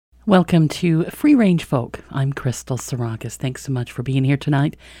Welcome to Free Range Folk. I'm Crystal Sarakas. Thanks so much for being here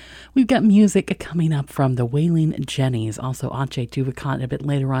tonight. We've got music coming up from the Wailing Jennies, also Ache Duvakot a bit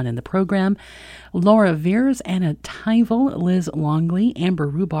later on in the program, Laura Veers, Anna Tyvel, Liz Longley,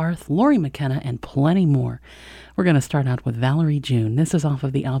 Amber Rubarth, Lori McKenna, and plenty more. We're going to start out with Valerie June. This is off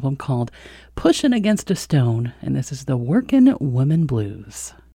of the album called Pushin' Against a Stone, and this is the Workin' Woman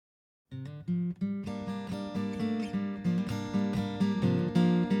Blues.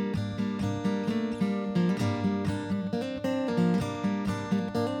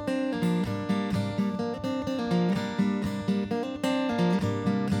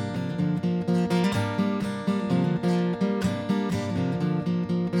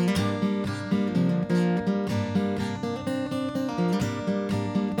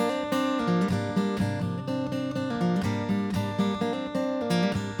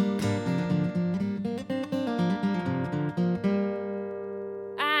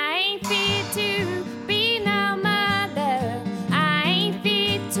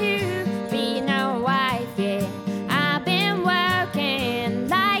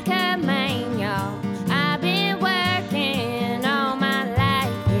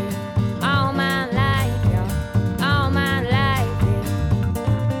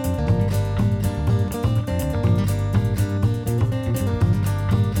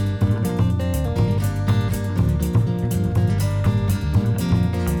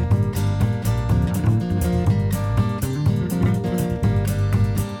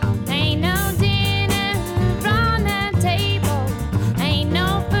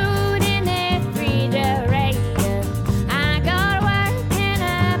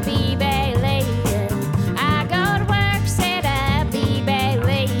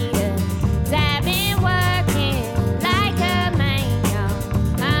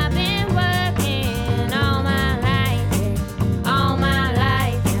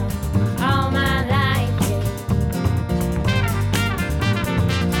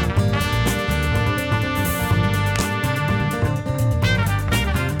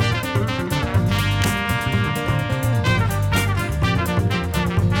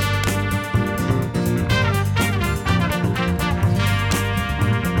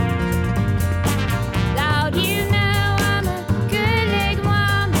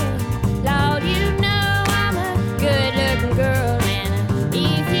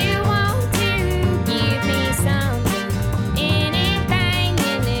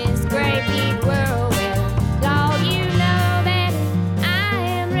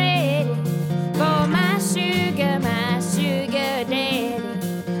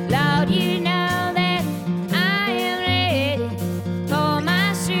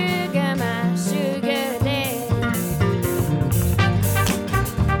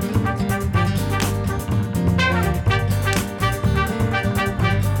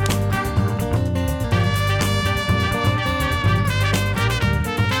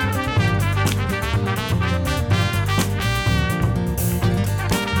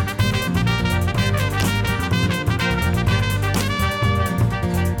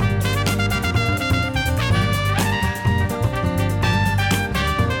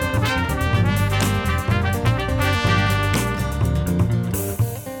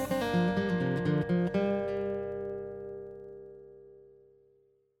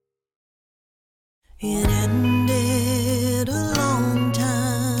 It ended a long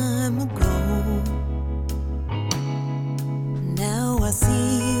time ago. Now I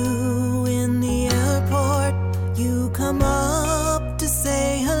see you in the airport. You come up to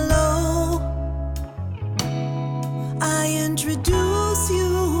say hello. I introduce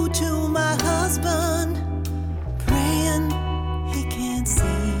you to my husband, praying he can't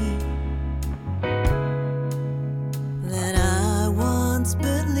see that I once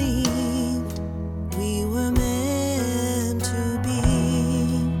believed we were meant to be.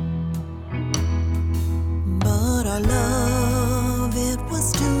 But our love, it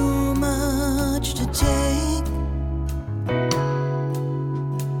was too much to take.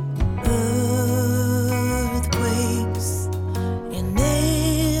 Earthquakes and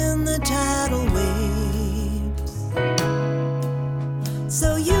then the tidal waves.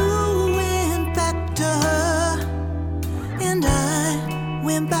 So you went back to her and I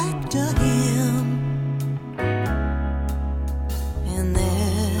went back to him. And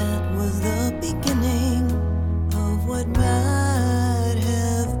that was the beginning of what might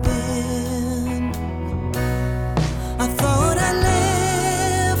have been. I thought I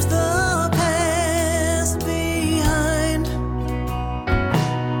left the past behind,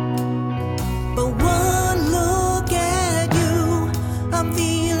 but one look at you, I'm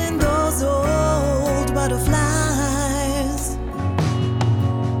feeling those old butterflies.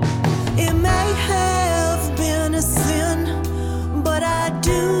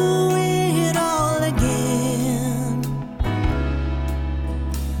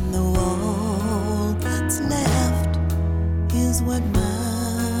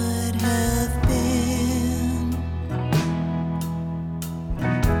 have been.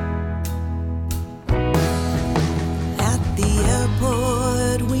 At the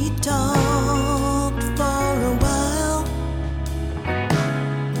airport we talked for a while.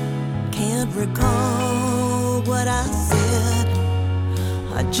 Can't recall what I said.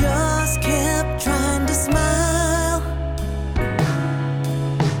 I just kept trying to smile.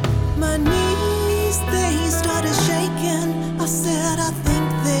 My knees, they started shaking. I said, I think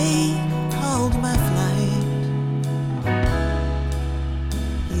they called my flight.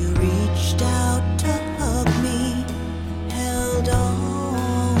 You reached out to hug me, held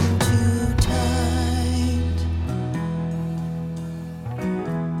on too tight.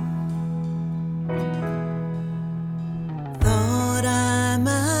 Thought I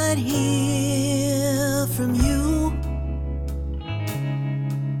might hear from you,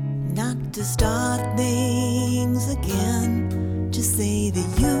 not to start things again, just say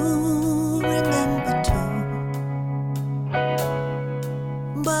that you remember too.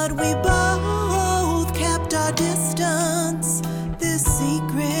 But we both kept our distance. This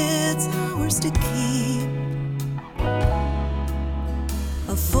secret's ours to keep.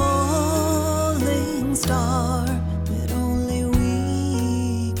 A falling star that only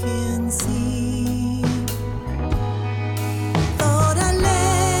we can see. Thought I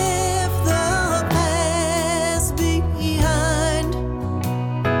left the past behind,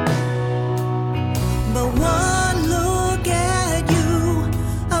 but one look at you,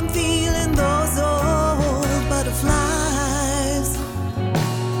 I'm feeling those old butterflies.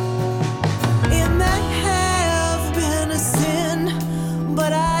 It may have been a sin,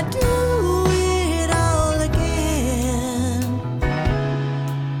 but I do it all again.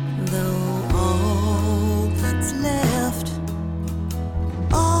 Though all that's left,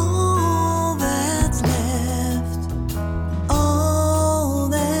 all that's left, all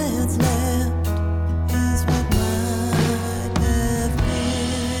that's left is what might have been.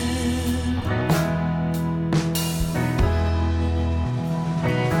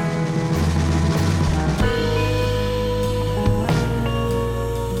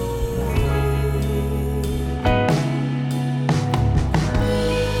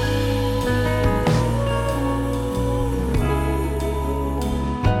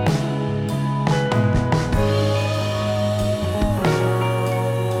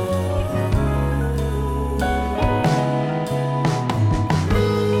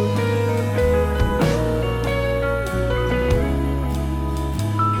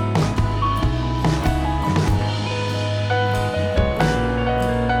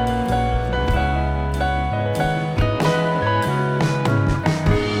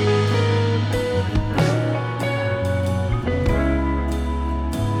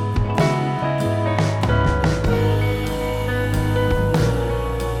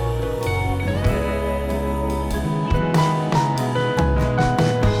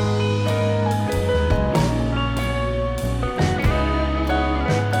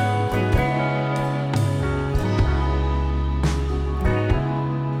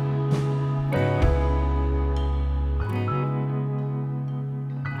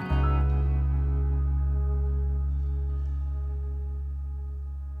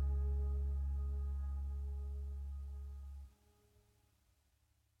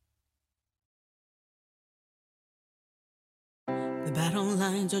 The battle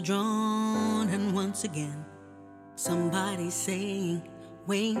lines are drawn, and once again, somebody's saying,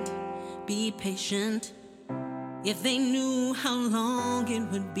 wait, be patient. If they knew how long it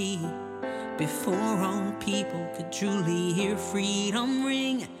would be before all people could truly hear freedom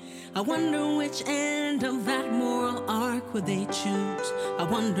ring, I wonder which end of that moral arc would they choose. I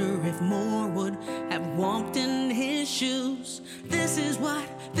wonder if more would have walked in his shoes. This is what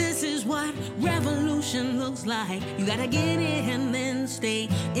revolution looks like. You gotta get in and then stay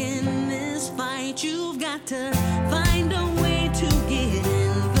in this fight. You've got to find a way to get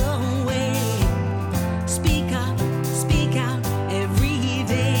in the way. Speak out every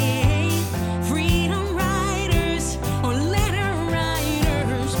day. Freedom riders or letter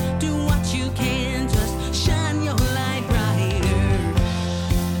writers, do what you can, just shine your light brighter.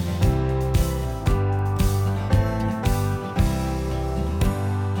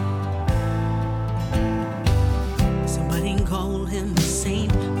 Somebody called him a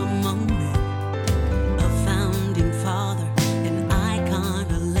saint among men, a founding father, an icon,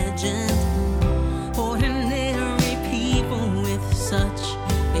 a legend. Ordinary people with such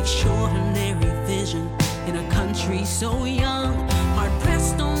extraordinary vision in a country so young, hard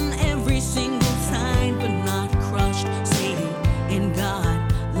pressed on every single side, but not crushed, saying, in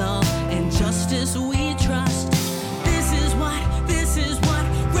God, love, and justice we trust. This is what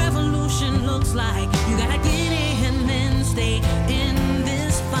revolution looks like. You gotta get in and stay in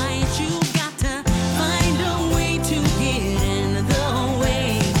this fight. You got to find a way to get in the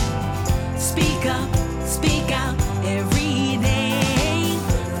way. Speak up, speak out every day.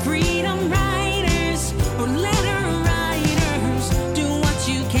 Freedom riders or letter writers, do what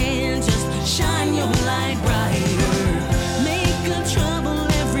you can, just shine your light brighter. Make good trouble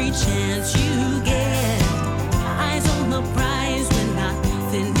every chance you get. Eyes on the prize, we're not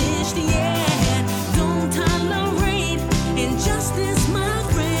finished yet. Don't tolerate injustice, my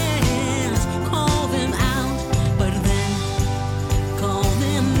friends. Call them out, but then call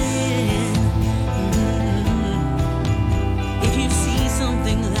them in. If you see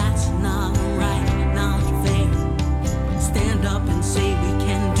something that's not right, not fair, stand up and say we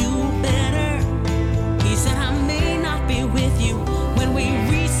can do better. He said I may not be with you when we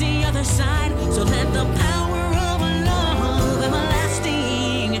reach the other side, so let the power of love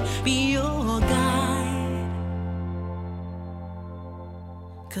everlasting be your guide.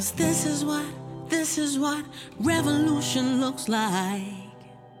 'Cause this is what revolution looks like.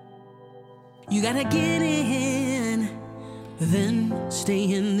 You gotta get in, then stay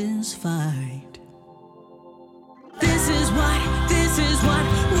in this fight. This is what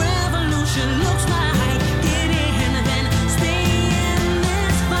revolution looks like. Get in, then stay in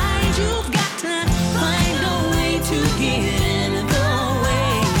this fight. You've got to find a way to get in the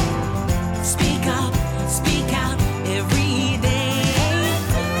way. Speak up, speak out every day.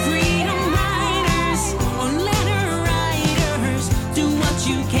 Freedom riders or letter writers, do what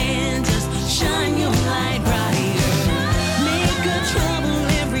you can, just shine your light brighter. Make good trouble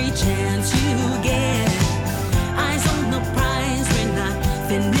every chance you get. Eyes on the prize, we're not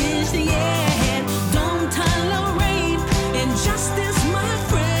finished yet.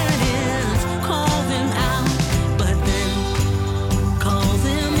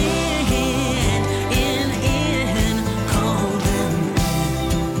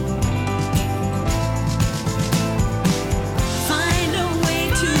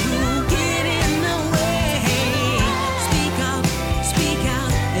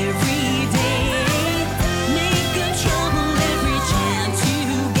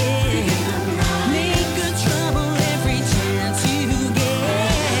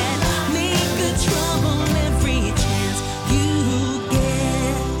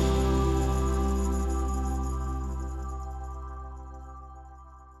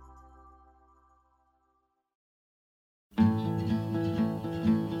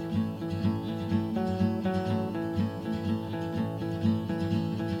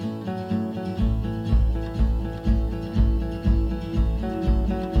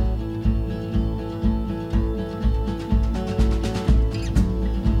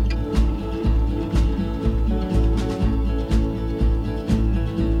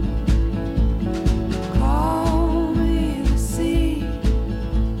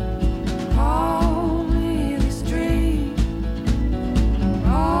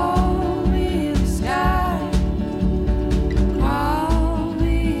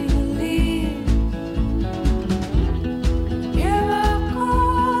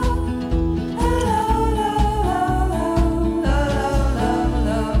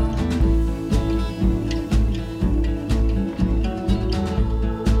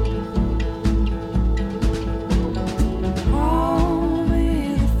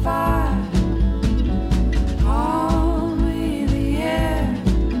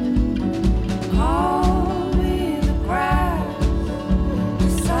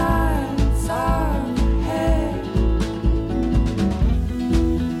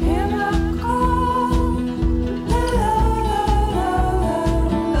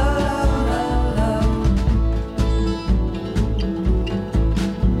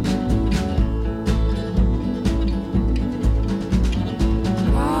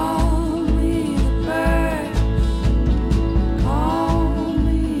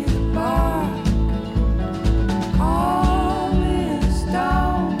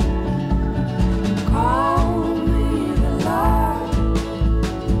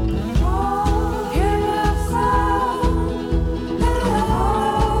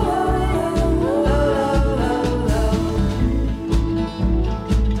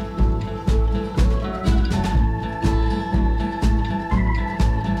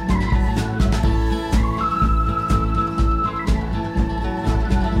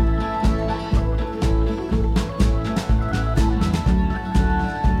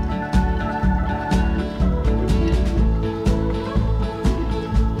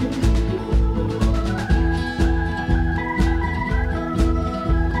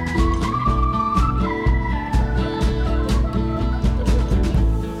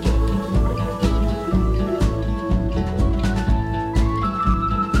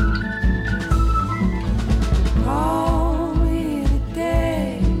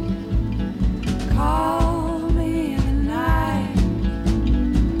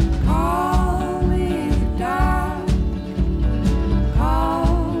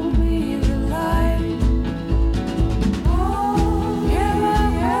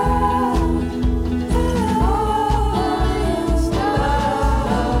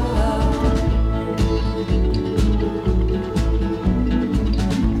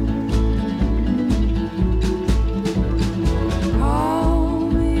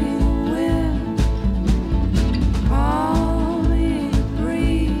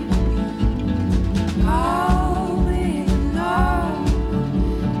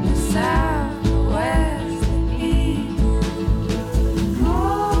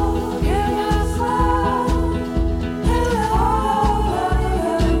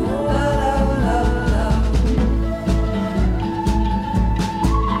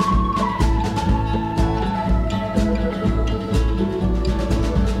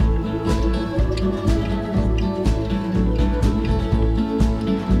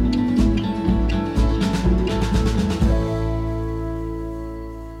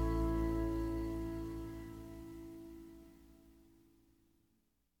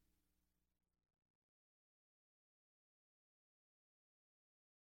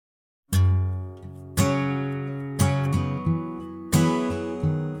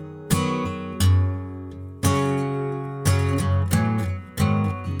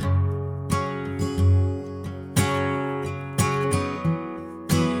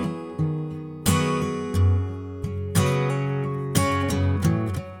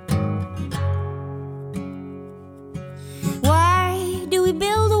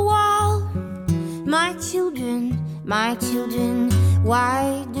 My children,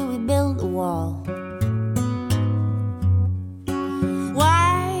 why do we build a wall?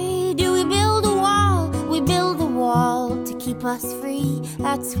 Why do we build a wall? We build a wall to keep us free.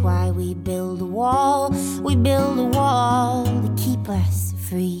 That's why we build a wall. We build a wall to keep us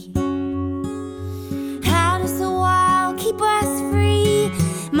free. How does the wall keep us free?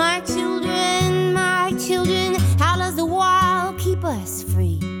 My children, how does the wall keep us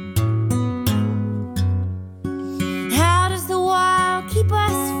free? How does the wall keep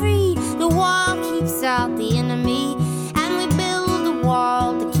us free? The wall keeps out the enemy, and we build a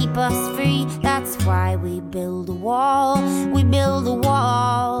wall to keep us free. That's why we build a wall. We build a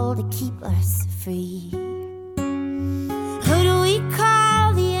wall to keep us free. Who do we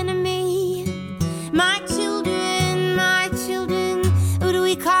call the enemy? My children, who do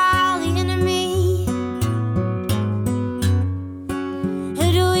we call the enemy?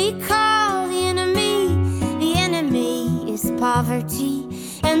 Who do we call the enemy? The enemy is poverty,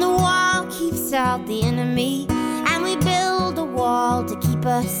 and the wall keeps out the enemy, and we build a wall to keep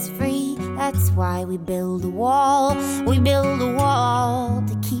us free. That's why we build a wall. We build a wall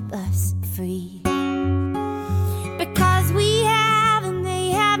to keep us free. Because we have and they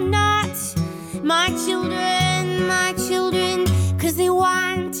have not. My children, 'cause they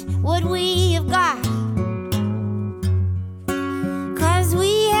want what we have got. 'Cause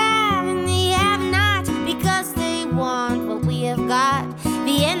we have and they have not, because they want what we have got.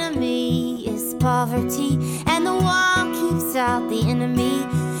 The enemy is poverty, and the wall keeps out the enemy,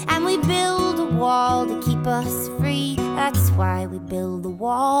 and we build a wall to keep us free. That's why we build a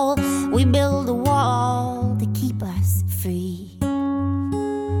wall. We build a wall to keep us free.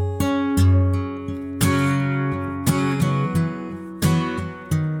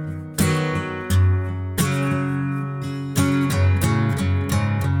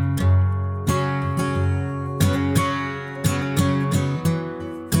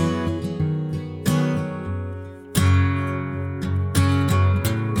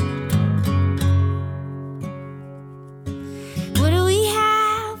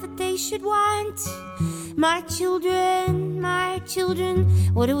 My children,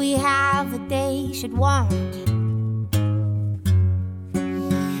 what do we have that they should want?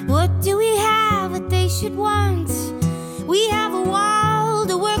 What do we have that they should want? We have a wall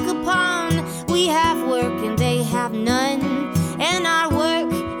to work upon. We have work and they have none, and our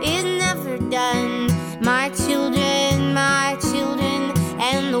work is never done. My children,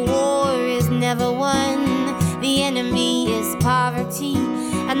 and the war is never won. The enemy is poverty,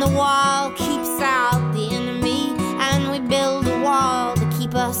 and the wall keeps out the enemy, and we build a wall to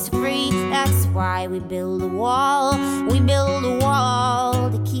keep us free. That's why we build a wall. We build a wall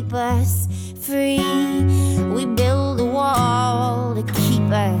to keep us free. We build a wall to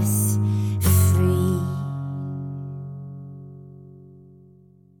keep us free.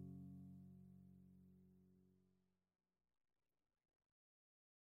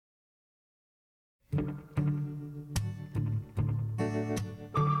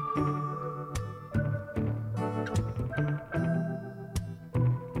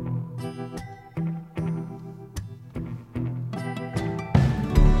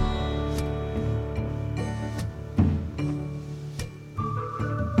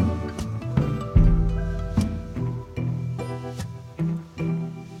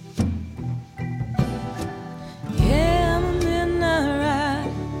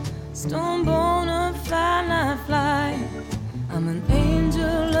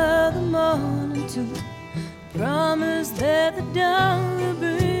 Promise that the dawn will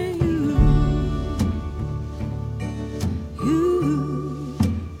bring you.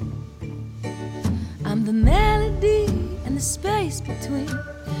 I'm the melody and the space between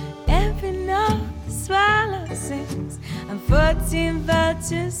every note the swallow sings. I'm 14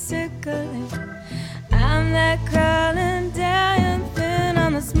 vultures circling. I'm that crawling down thin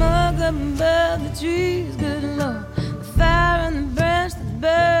on the smoke up above the trees. Good Lord, the fire on the branch that's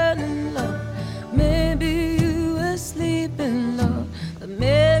burning low. Maybe you were sleeping, Lord, but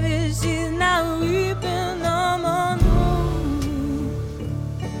maybe she's not weeping no more.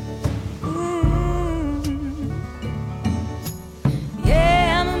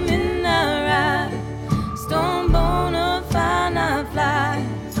 Yeah, I'm a midnight rider, stone bone of fire night fly.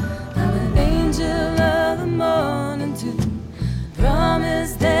 I'm an angel of the morning too.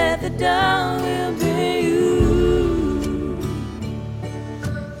 Promise that the dawn will bring you.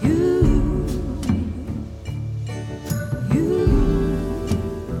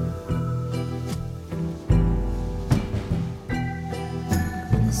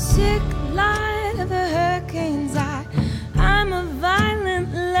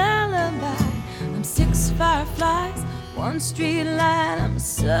 on street light, I'm a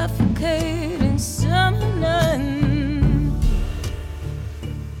suffocating summer night.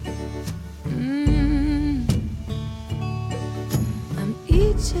 I'm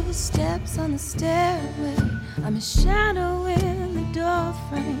each of the steps on the stairway, I'm a shadow in the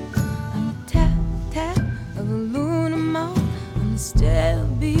doorframe. I'm the tap, tap of a lunar moth, I'm the stale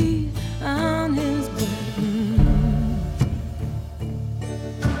beat on his brain.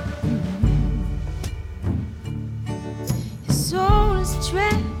 His soul is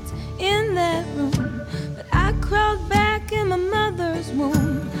trapped in that room, but I crawled back in my mother's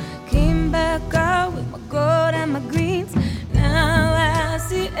womb, came back out with my gold and my greens. Now I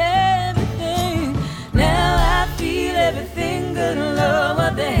see everything, now I feel everything. Good Lord,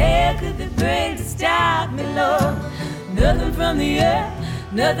 what the hell could they bring to stop me, Lord? Nothing from the earth,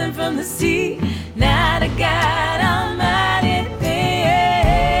 nothing from the sea, not a God Almighty thing.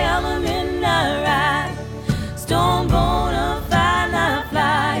 I'm a midnight rider, stone born of fire, not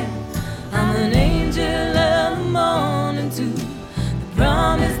flying. I'm an angel of the morning too, the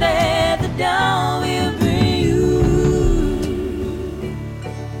promise that the dawn will bring you.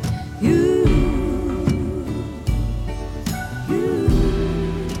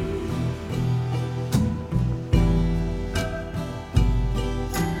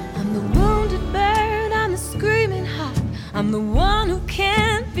 I'm the one who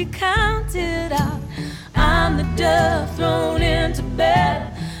can't be counted out. I'm the dove thrown into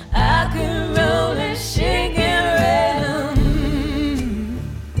bed. I can roll and shake and rattle.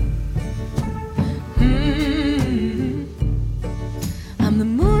 I'm the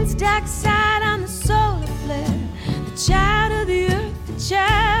moon's dark side, I'm the solar flare, the child of the earth, the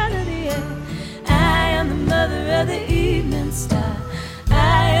child of the air. I am the mother of the evening star,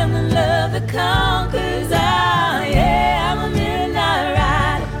 I am the love that conquers all, yeah. I'm a midnight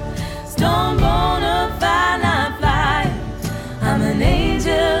rider, stone born of fire, not flying. I'm an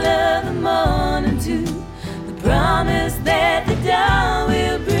angel of the morning too, the promise that the dawn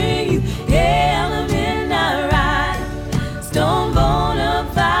will bring you. Yeah, I'm a midnight rider, stone born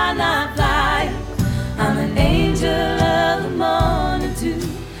of fire, not flying. I'm an angel of the morning too,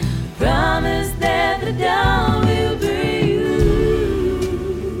 the promise that the dawn will bring you.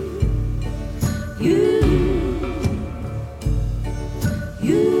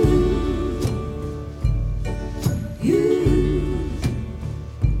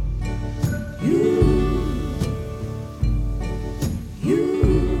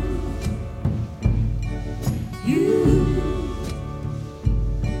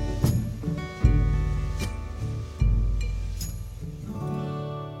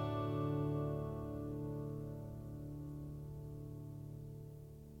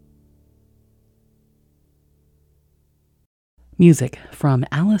 Music from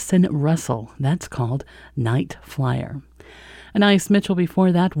Allison Russell. That's called Night Flyer. Anais Mitchell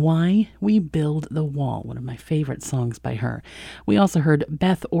before that, Why We Build the Wall, one of my favorite songs by her. We also heard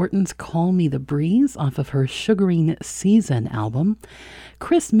Beth Orton's Call Me the Breeze off of her Sugaring Season album.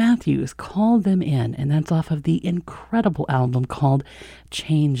 Chris Matthews, Call Them In, and that's off of the incredible album called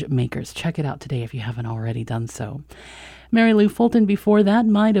Change Makers. Check it out today if you haven't already done so. Mary Lou Fulton before that,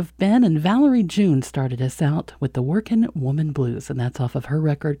 Might Have Been, and Valerie June started us out with the Workin' Woman Blues, and that's off of her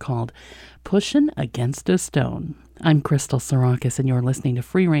record called Pushin' Against a Stone. I'm Crystal Sarakas, and you're listening to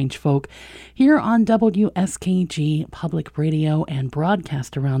Free Range Folk here on WSKG Public Radio and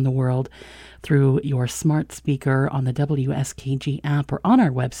broadcast around the world through your smart speaker on the WSKG app or on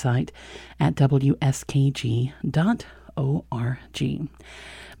our website at wskg.org.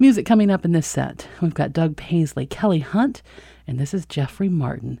 Music coming up in this set. We've got Doug Paisley, Kelly Hunt, and this is Jeffrey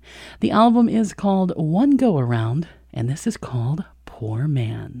Martin. The album is called One Go Around, and this is called Poor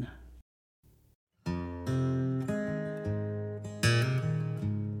Man.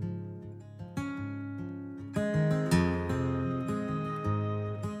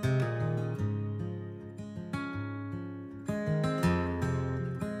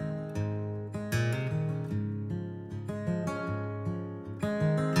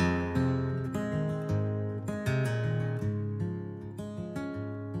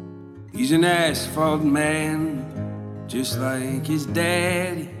 He's an asphalt man, just like his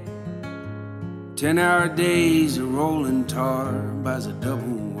daddy. 10-hour days of rolling tar, buys a double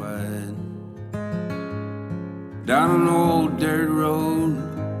wide. Down an old dirt road,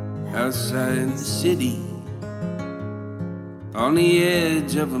 outside the city, on the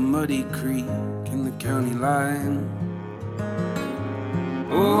edge of a muddy creek in the county line.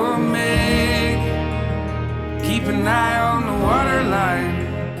 Oh, Meg, keep an eye on the water line.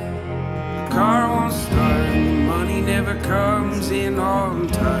 The car won't start, the money never comes in on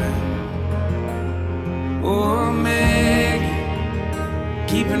time. Oh, Maggie,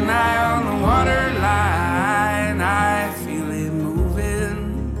 keep an eye on the water line. I feel it moving.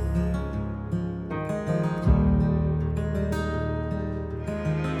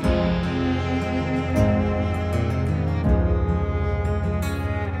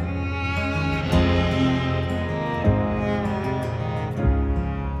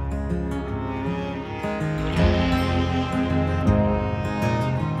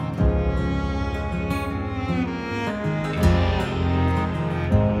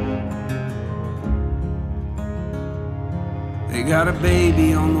 They got a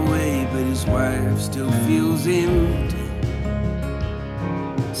baby on the way, but his wife still feels empty.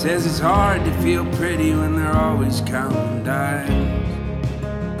 Says it's hard to feel pretty when they're always counting dimes.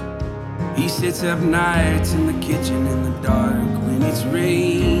 He sits up nights in the kitchen in the dark when it's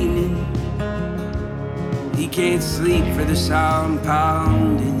raining. He can't sleep for the sound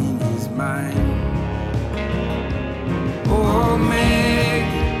pounding in his mind. Oh, Meg,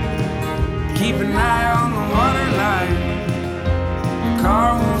 keep an eye on the water line. The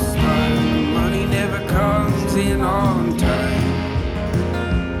car won't start, the money never comes in on time.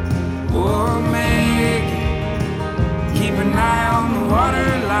 Oh, Meg, keep an eye on the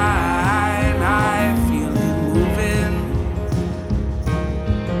water line. I feel it moving.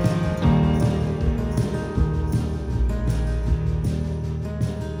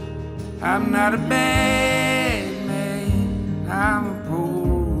 I'm not a bad man, I'm a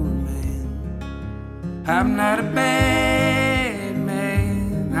poor man. I'm not a bad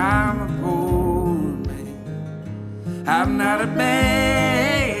man, I'm a poor man. I'm not a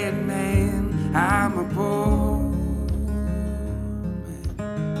bad man, I'm a poor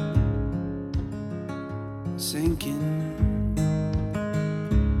man. Sinking.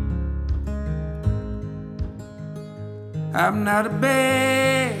 I'm not a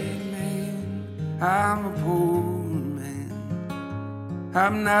bad man, I'm a poor man.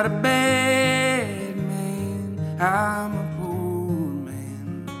 I'm not a bad man, I'm a poor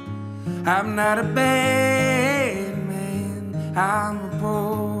man. I'm not a bad man, I'm a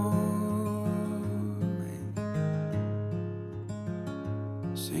poor man.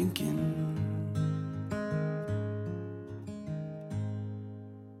 Sinking.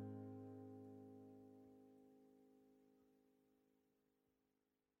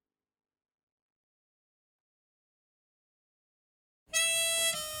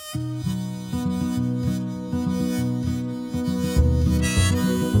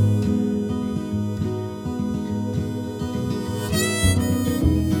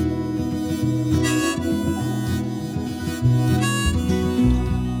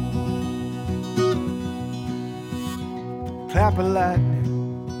 Clap of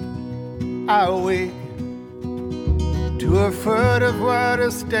lightning, I awake to a foot of water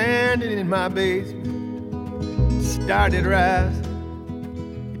standing in my basement. Started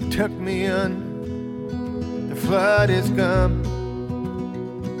rising, it took me under. The flood is coming.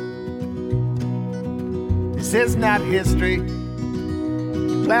 This is not history,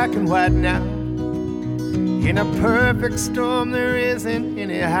 black and white now. In a perfect storm, there isn't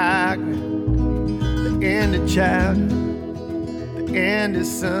any high ground. The end of childhood, the end of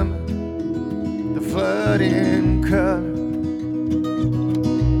summer, the flood in color.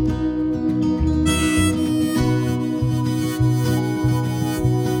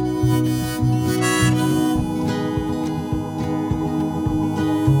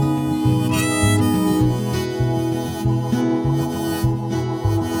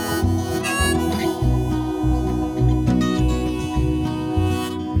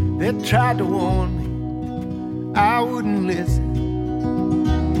 They tried to warn me, I wouldn't listen.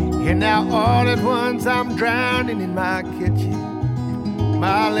 And now all at once I'm drowning in my kitchen.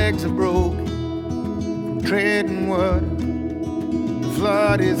 My legs are broken from treading water. The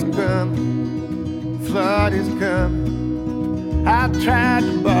flood is coming, the flood is coming. I tried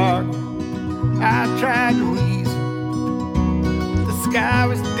to bargain, I tried to reason. The sky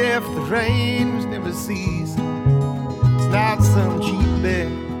was deaf, the rain was never ceasing. It's not some cheap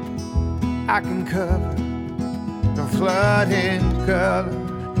bed I can cover. The flood in color,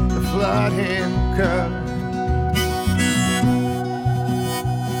 the flood in color.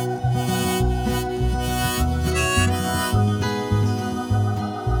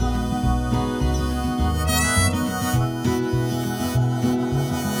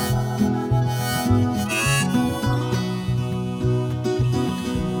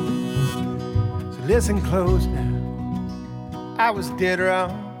 So listen close now, I was dead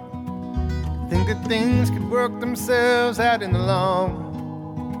wrong. Think that things could work themselves out in the long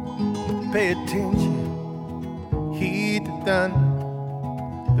run. Pay attention, heed the thunder.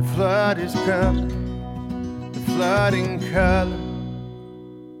 The flood is coming, flooding color.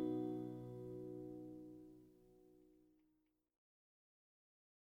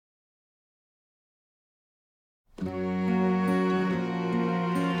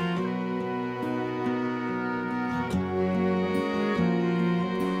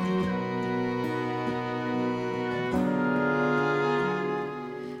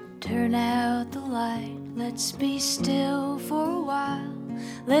 Turn out the light, let's be still for a while.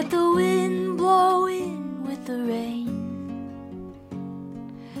 Let the wind blow in with the rain.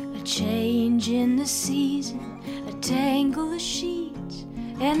 A change in the season, a tangle of sheets,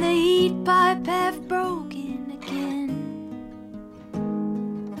 and the heat pipe half broken again.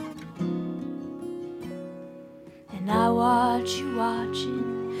 And I watch you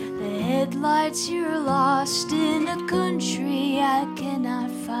watching the headlights, you're lost in a country I cannot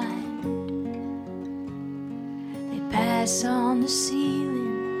find. Pass on the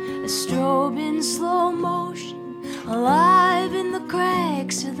ceiling, a strobe in slow motion, alive in the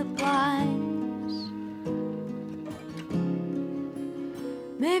cracks of the blinds.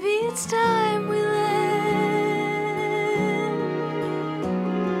 Maybe it's time we left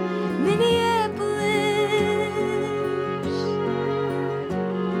Minneapolis,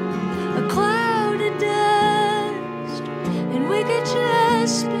 a cloud of dust, and we could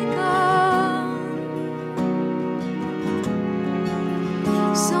just be gone.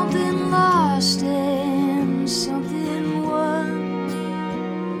 Something lost and something won.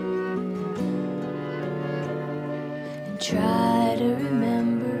 And try to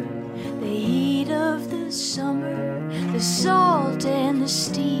remember the heat of the summer, the salt and the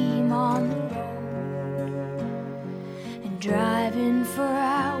steam on the road. And driving for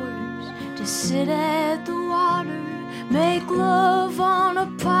hours to sit at the water, make love on a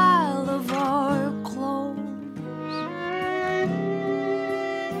pile of our clothes.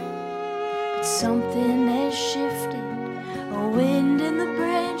 Something has shifted, a wind in the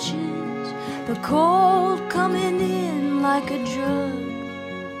branches, the cold coming in like a drug,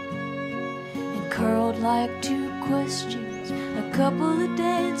 and curled like two questions, a couple of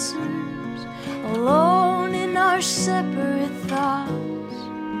dancers, alone in our separate thoughts.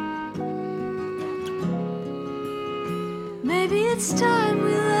 Maybe it's time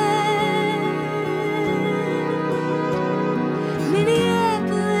we left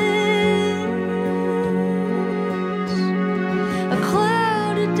Minneapolis,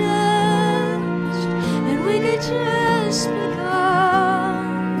 just begun.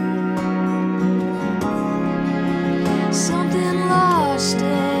 Something lost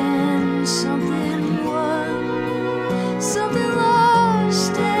and something won. Something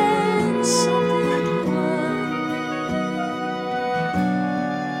lost and something won.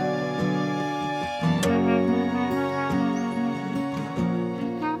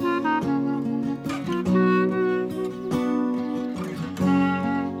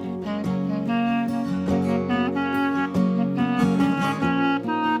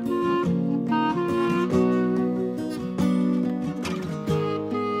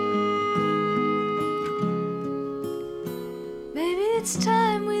 It's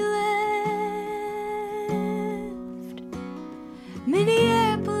time we left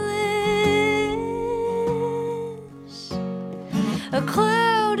Minneapolis, a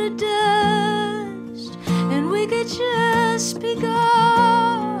cloud of dust, and we could just be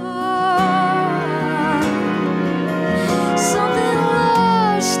gone. Something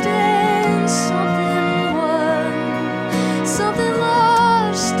lost and something won. Something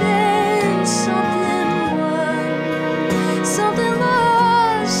lost and something won. Something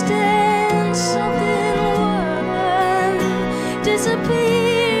lost and something won.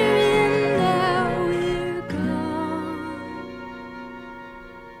 Disappearing, now we're gone.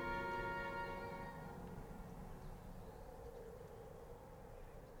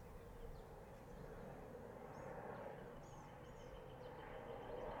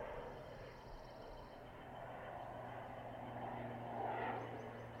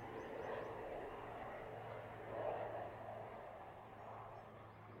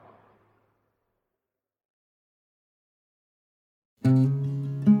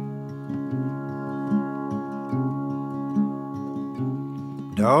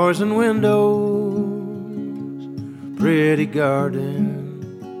 Doors and windows, pretty garden,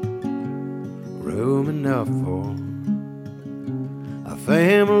 room enough for a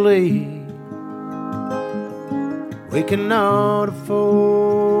family. We cannot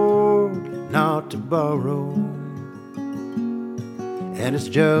afford not to borrow, and it's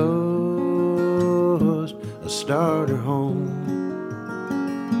just a starter home,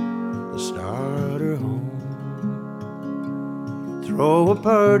 a starter home. Throw a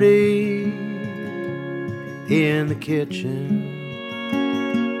party in the kitchen,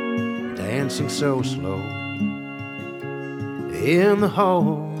 dancing so slow in the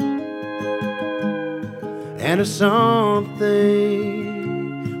hall. And if something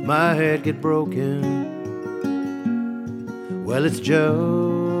my head get broken, well, it's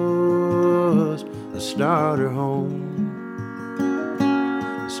just a starter home,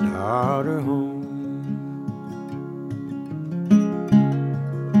 a starter home.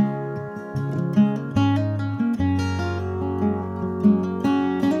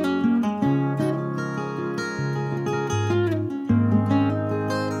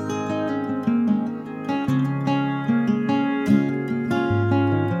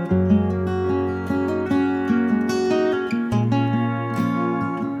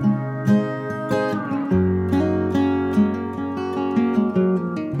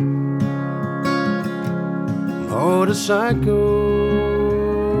 Motorcycle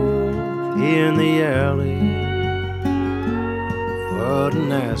in the alley, what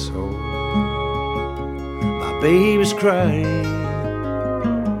an asshole. My baby's crying,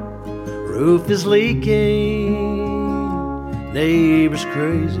 roof is leaking, neighbor's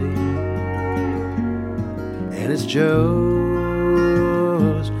crazy, and it's just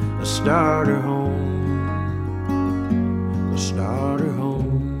a starter home, a starter home.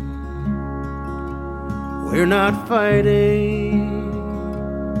 We're not fighting,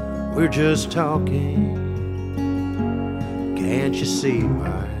 we're just talking. Can't you see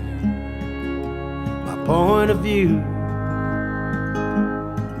my point of view?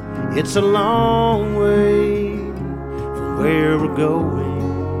 It's a long way from where we're going,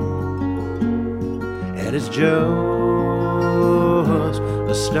 and it's just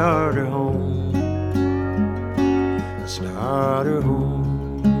a starter home, a starter home.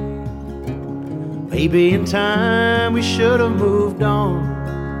 Maybe in time we should have moved on.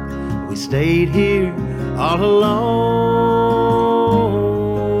 We stayed here all alone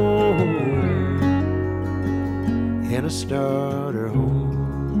in a starter home.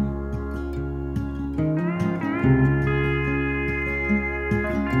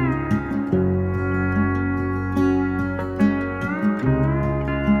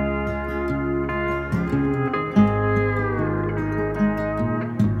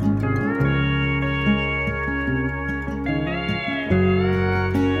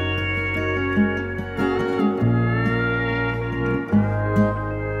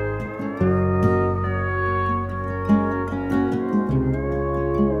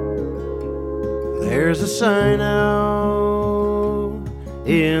 There's a sign out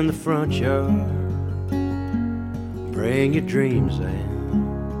in the front yard. Bring your dreams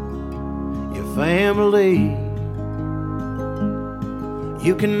and your family.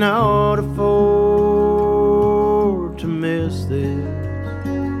 You cannot afford to miss this.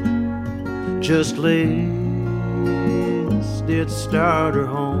 Just list its starter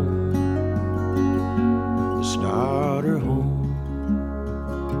home, the starter home.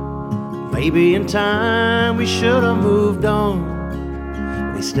 Maybe in time we should have moved on.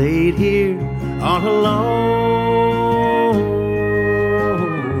 We stayed here all alone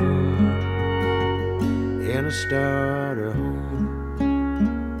in a starter home.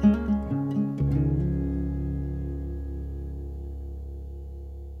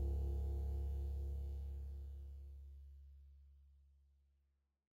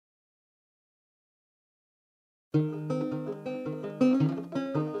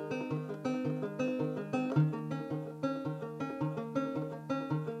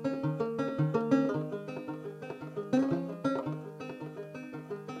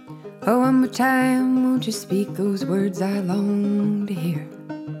 Oh, one more time, won't you speak those words I long to hear?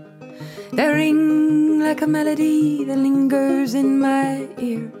 They ring like a melody that lingers in my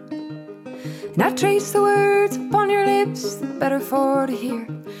ear. And I trace the words upon your lips, the better for to hear,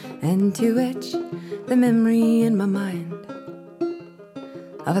 and to etch the memory in my mind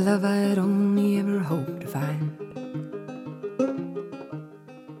of a love I'd only ever hoped to find.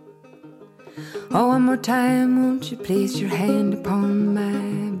 Oh, one more time, won't you place your hand upon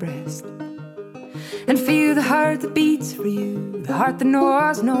my breast and feel the heart that beats for you, the heart that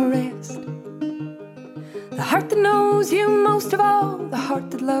knows no rest, the heart that knows you most of all, the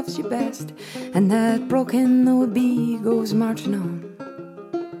heart that loves you best, and that broken though it be goes marching on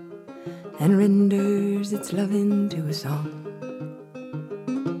and renders its loving to a song.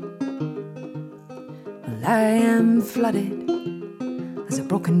 Well, I am flooded as a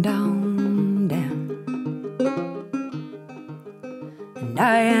broken down dam, and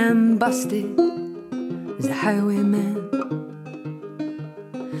I am busted as a highwayman.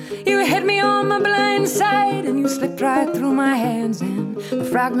 You hit me on my blind side and you slipped right through my hands, and the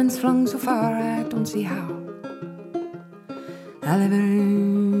fragments flung so far I don't see how I'll ever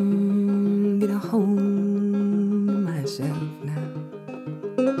get a home to myself now.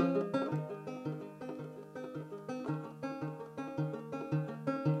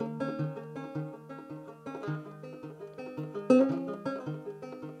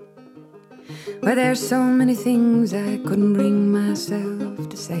 Well, there's so many things I couldn't bring myself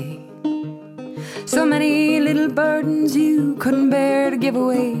to say. So many little burdens you couldn't bear to give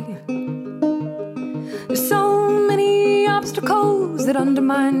away. There's so many obstacles that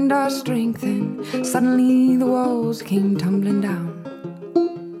undermined our strength, and suddenly the walls came tumbling down.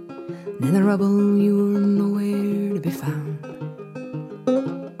 And in the rubble you were nowhere to be found.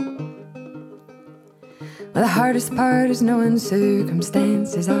 Well, the hardest part is knowing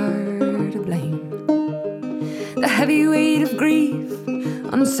circumstances are to blame. The heavy weight of grief,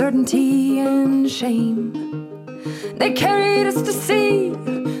 uncertainty and shame. They carried us to sea,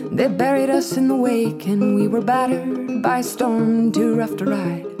 they buried us in the wake, and we were battered by a storm too rough to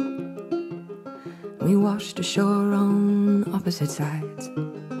ride. We washed ashore on opposite sides.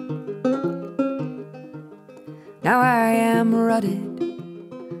 Now I am rutted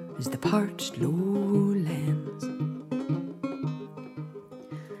as the parched lowlands,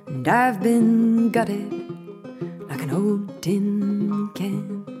 and I've been gutted like an old tin can.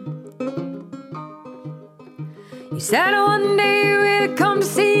 You said one day we'd come to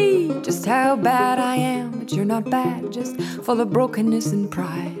see just how bad I am, but you're not bad, just full of brokenness and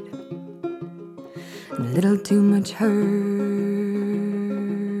pride, and a little too much hurt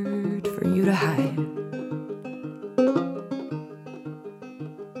for you to hide.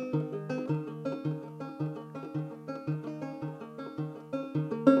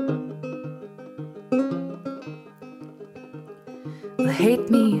 Hate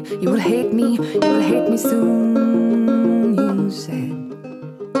me, you will hate me, you will hate me soon, you said.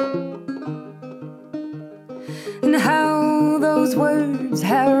 And how those words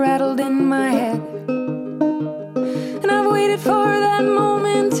have rattled in my head. And I've waited for that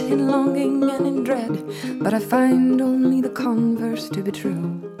moment in longing and in dread, but I find only the converse to be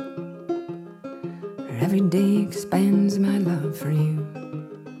true. Every day expands my love for you.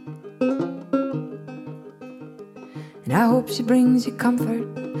 And I hope she brings you comfort,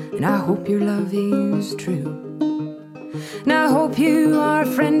 and I hope your love is true. And I hope you are a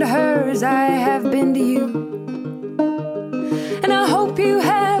friend to her as I have been to you. And I hope you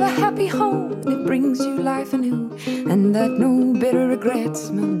have a happy home, and it brings you life anew, and that no bitter regrets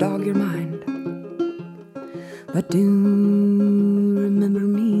will dog your mind. But do remember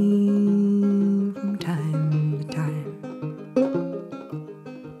me from time to time.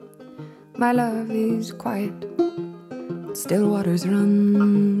 My love is quiet, still waters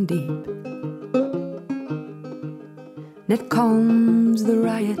run deep, and it calms the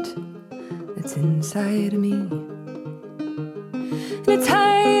riot that's inside of me. And it's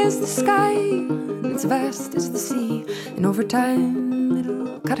high as the sky, and it's vast as the sea, and over time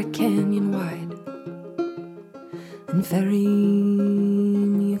it'll cut a canyon wide and ferry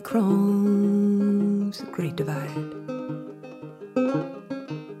me across the Great Divide.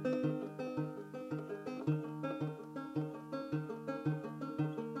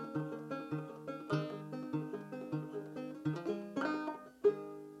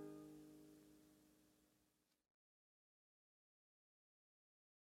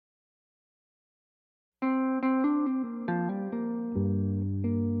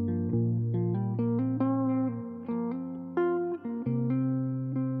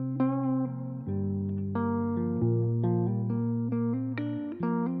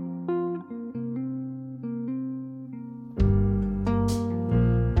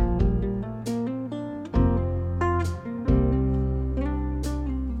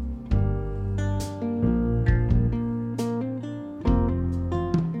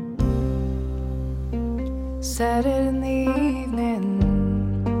 Said it in the evening,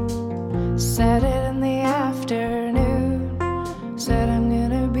 said it in the afternoon, said I'm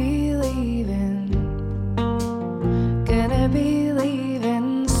gonna be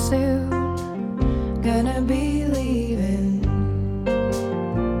leaving soon, gonna be leaving.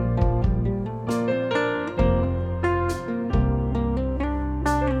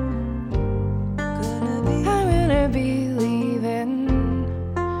 I'm gonna be leaving,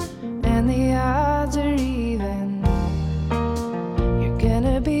 and the odds are even. You're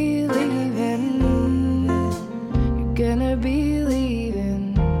gonna be leaving. You're gonna be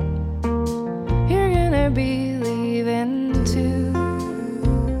leaving. You're gonna be leaving too.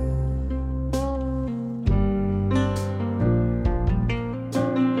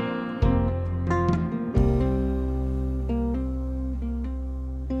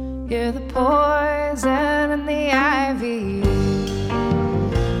 You're the poison and the ivy.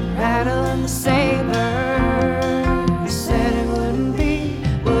 and the saber. Said it wouldn't be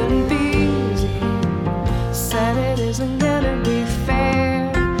easy. Said it isn't gonna be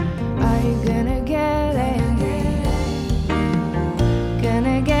fair. Are you gonna get angry?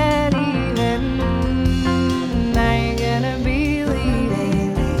 Gonna get even? Are you gonna be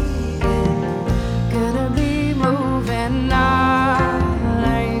leaving? Gonna be moving on?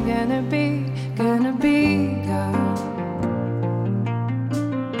 Are you gonna be gone?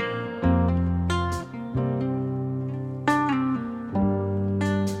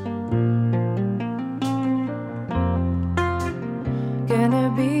 Gonna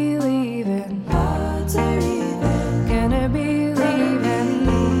be leaving. Odds are even. Gonna be leaving.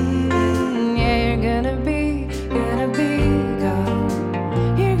 Yeah, you're gonna be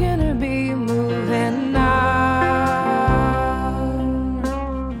gone. You're gonna be moving on.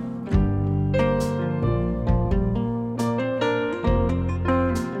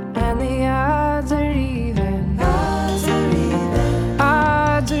 And the odds are even. Odds are even.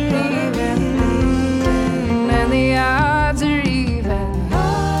 Odds are even. And the odds are even.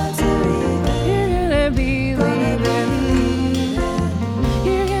 Odds are even. You're gonna be leaving.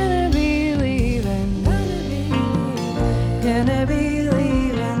 You're gonna be leaving. Gonna be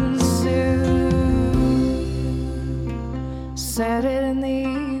leaving soon. Said it in the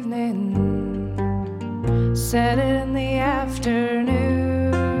evening. Said it in the afternoon.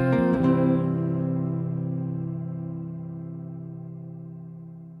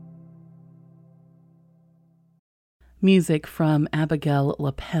 Music from Abigail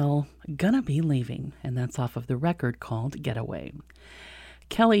Lapel, Gonna Be Leaving, and that's off of the record called Getaway.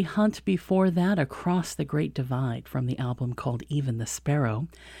 Kelly Hunt before that, Across the Great Divide, from the album called Even the Sparrow.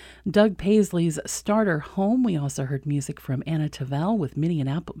 Doug Paisley's Starter Home. We also heard music from Anna Tavel with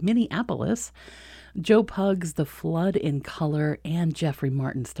Minneapolis. Joe Pug's The Flood in Color, and Jeffrey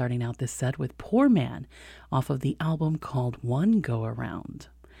Martin starting out this set with Poor Man off of the album called One Go Around.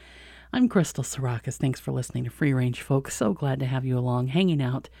 I'm Crystal Sarakas. Thanks for listening to Free Range Folk. So glad to have you along, hanging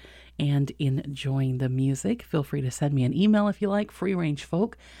out and enjoying the music. Feel free to send me an email if you like,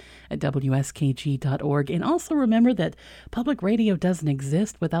 freerangefolk@wskg.org. And also remember that public radio doesn't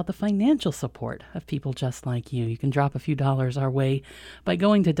exist without the financial support of people just like you. You can drop a few dollars our way by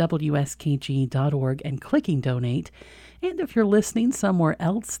going to wskg.org and clicking donate. And if you're listening somewhere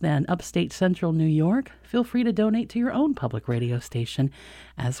else than upstate central New York, feel free to donate to your own public radio station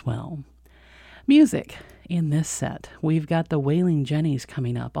as well. Music in this set. We've got the Wailing Jennies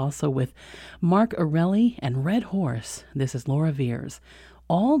coming up, also with Mark Orelli and Red Horse. This is Laura Veers,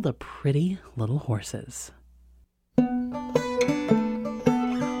 All the Pretty Little Horses.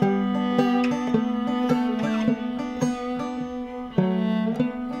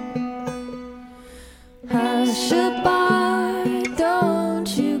 Hush-a-bye, don't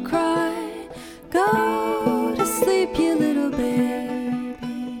you cry. Go to sleep, you little baby.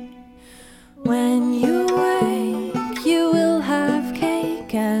 When you wake, you will have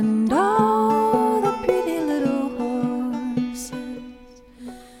cake and all the pretty little horses.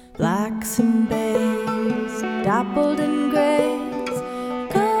 Blacks and bays, dappled and grays,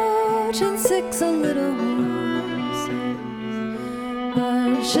 coach and six of little horses.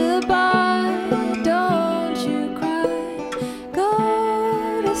 Hush-a-bye, don't you cry.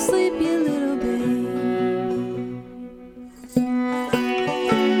 Go to sleep, you little baby.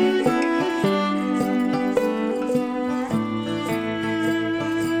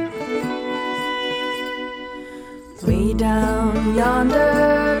 Way down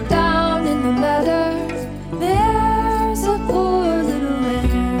yonder, down in the meadow, there's a poor little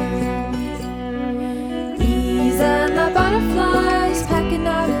lamb. Bees and the butterflies pecking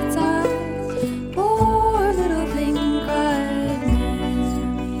out its eyes. Poor little thing, cried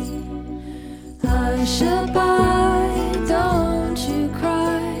Mary. Hush-a-bye, don't you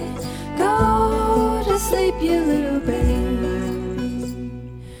cry. Go to sleep, you little baby.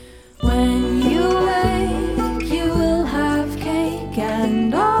 When you wake, you will have cake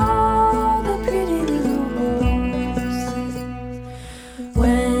and all the pretty little horses.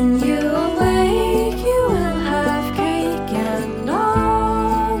 When you awake, you will have cake and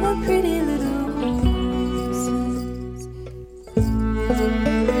all the pretty little horses.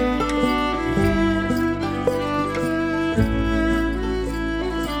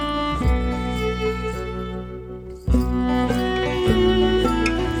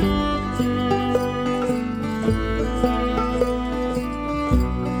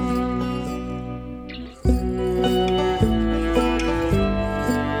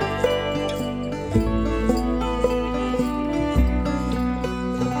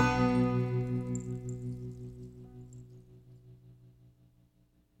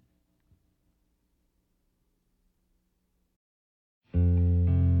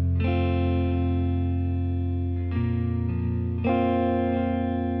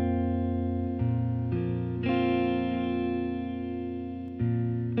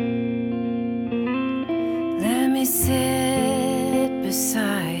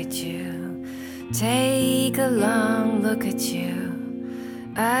 take a long look at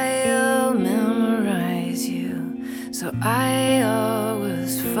you, I'll memorize you, so I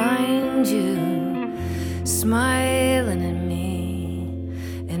always find you smiling at me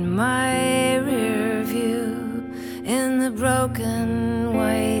in my rear view, in the broken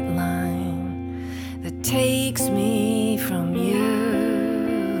white line that takes me from you.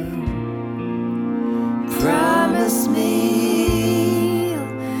 Promise me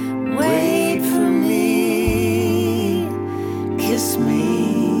you'll wait for me, kiss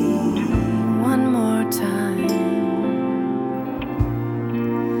me one more time,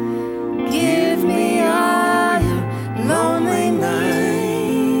 give me all your lonely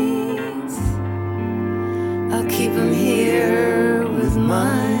nights, I'll keep them here with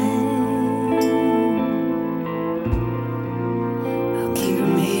mine, I'll keep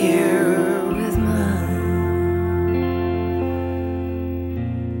them here with mine.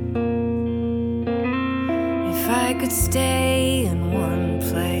 If I could stay in one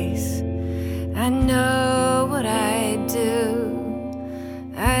place, I know what I'd do.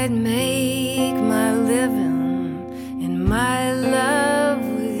 I'd make my living in my love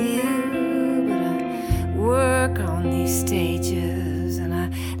with you, but I work on these stages and I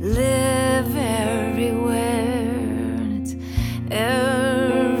live everywhere, and it's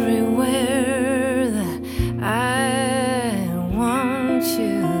everywhere that I want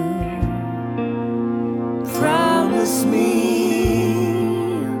you. Promise me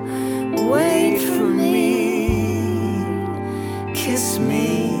you'll wait for me, kiss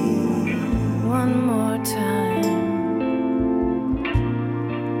me one more time,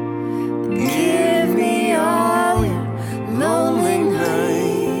 give me all your lonely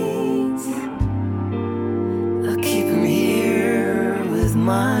nights, I'll keep them here with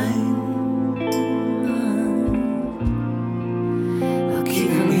mine, I'll keep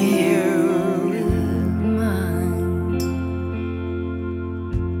them here with mine.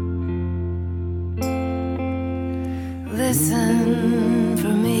 Listen for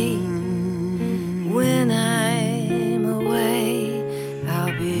me when I'm away,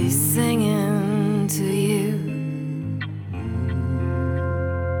 I'll be singing to you.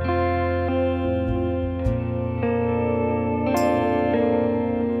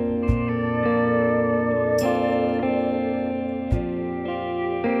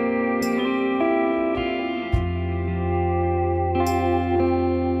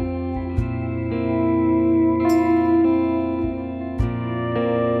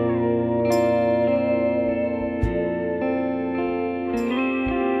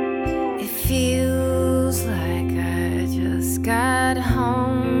 It feels like I just got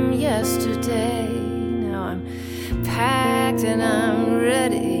home yesterday. Now I'm packed and I'm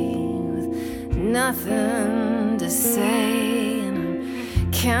ready with nothing to say, and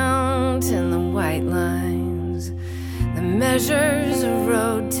I'm counting the white lines, the measures of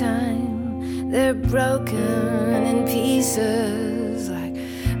road time. They're broken in pieces like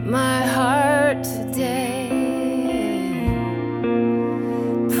my heart today.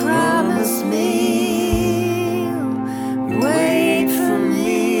 Promise me you'll wait for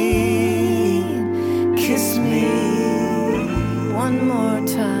me, kiss me one more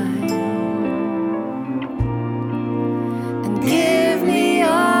time, and give me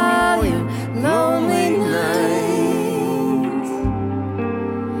all your lonely nights,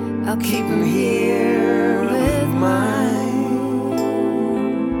 I'll keep them here with mine,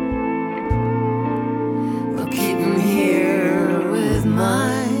 I'll keep them here with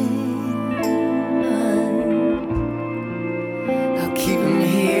mine. I'll keep him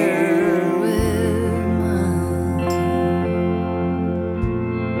here with mine.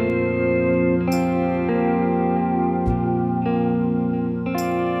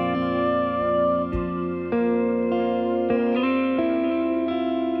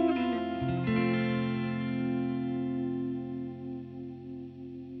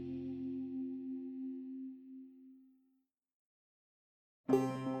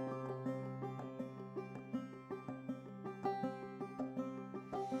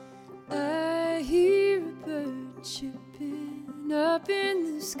 I hear a bird chirping up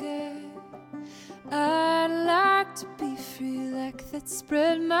in the sky. I'd like to be free like that,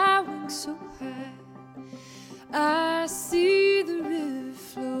 spread my wings so high. I see the river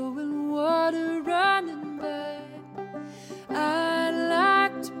flowing, water running by. I'd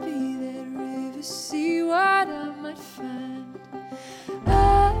like to be that river, see what I might find.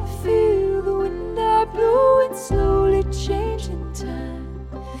 I feel the wind I blow, it's slowly changing time.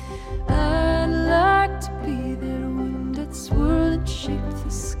 I'd like to be that wind that swirl and shape the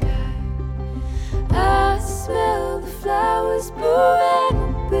sky. I smell the flowers bloom and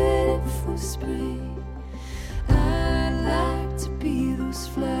I'm ready for spring.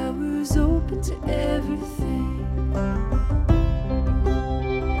 everything.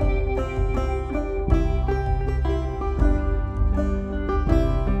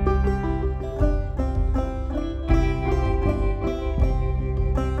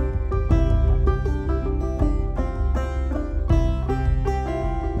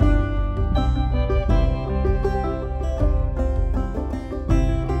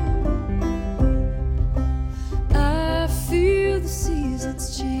 I feel the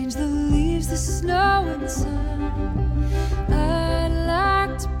seasons change, the leaves, the snow and the sun. I'd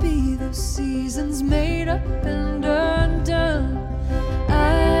like to be those seasons made up and undone.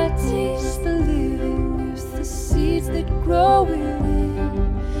 I taste the living earth, the seeds that grow within.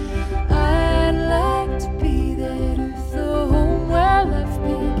 I'd like to be that earth, the home where life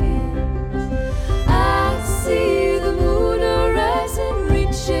begins. I see the moon arise and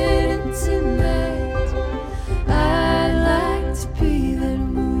reach it into night. I'd like to be that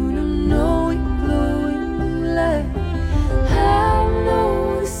moon, a knowing, glowing moonlight. I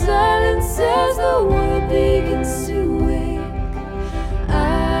know the silence as the world begins to wake.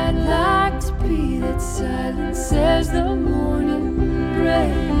 I'd like to be that silence as the morning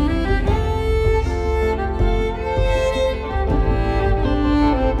breaks.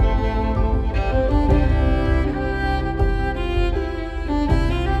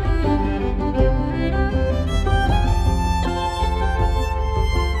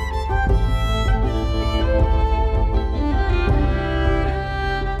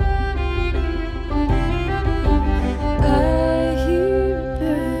 I hear a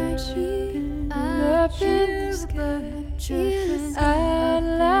bird chirping up in the sky. I'd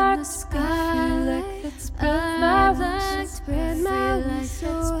like to feel like that, spread my wings so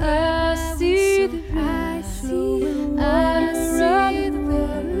I see the river flowing, running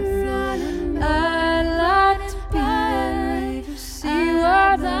river. I'd like to be that river, see what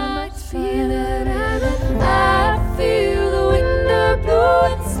I might feel. I feel the wind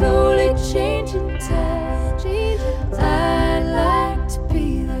blowing, slowly changing tide. I'd like to be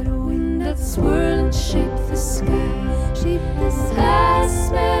that wind that swirl and shape the sky. I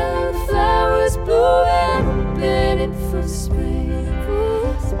smell the flowers blooming, opening for spring.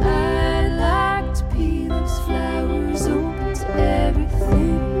 I'd like to be those flowers open to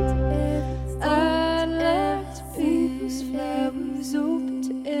everything. I'd like to be those flowers open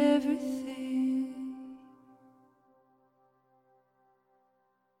to everything.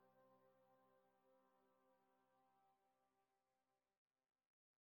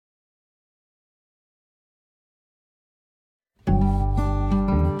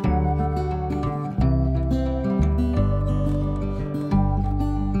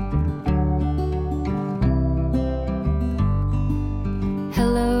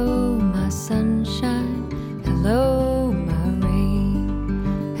 Hello, my sunshine. Hello, my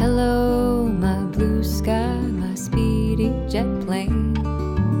rain. Hello, my blue sky, my speedy jet plane.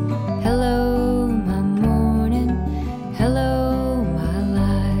 Hello, my morning. Hello, my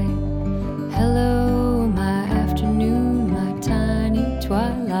light. Hello, my afternoon, my tiny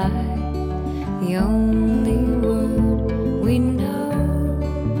twilight. The only word we know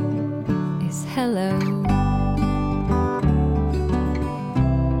is hello.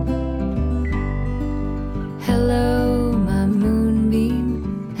 Hello, my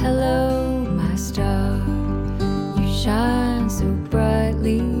moonbeam. Hello, my star. You shine so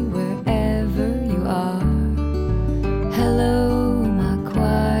brightly wherever you are. Hello, my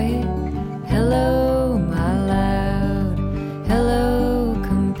quiet. Hello, my loud. Hello,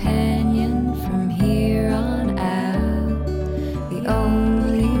 companion from here on out. The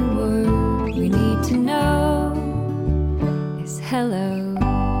only word we need to know is hello.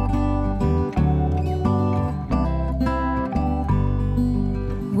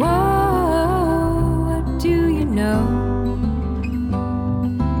 Whoa, what do you know?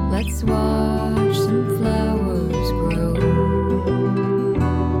 Let's watch some flowers grow.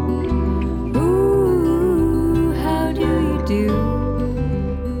 Ooh, how do you do?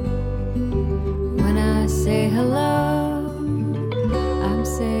 When I say hello, I'm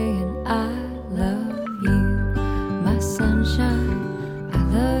saying I love you, my sunshine. I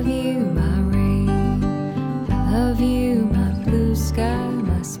love you, my rain. I love you, my blue sky,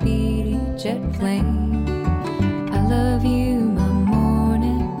 my speedy jet plane. I love you, my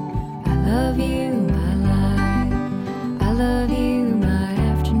morning. I love you, my light. I love you, my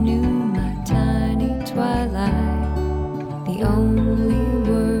afternoon, my tiny twilight. The only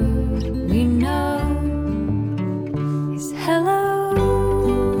word we know is hello.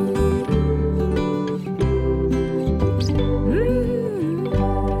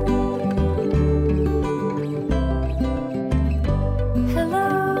 Hello.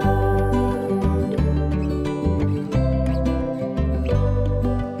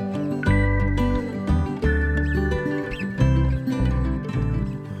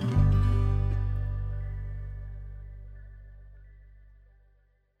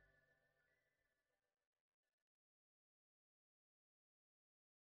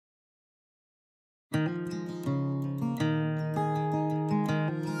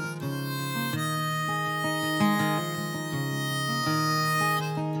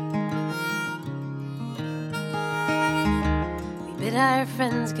 Bid our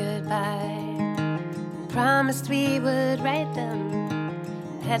friends goodbye and promised we would write them,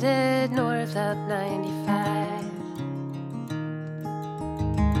 and headed north up 95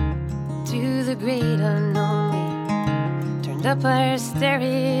 to the great unknown. We turned up our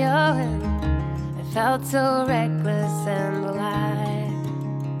stereo and I felt so reckless and alive.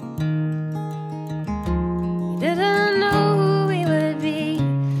 We didn't know who we would be,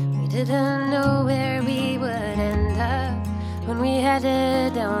 we didn't know where we would end up when we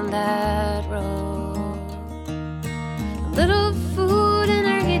headed down that road. A little food in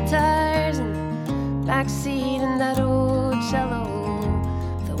our guitars and backseat in that old cello,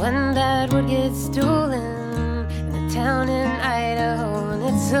 the one that would get stolen in a town in Idaho. And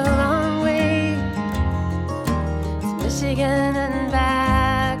it's a long way to Michigan and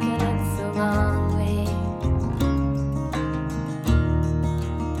back, and it's a long way.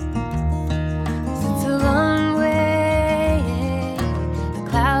 'Cause it's a long way,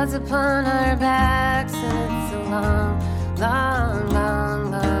 clouds upon our backs, and it's a long, long,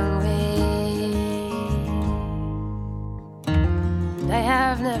 long, long way. And I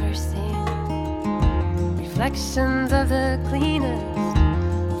have never seen reflections of the cleanest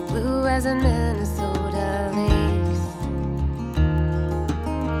blue as in Minnesota lakes.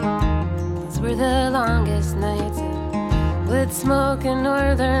 Those were the longest nights of wood smoke and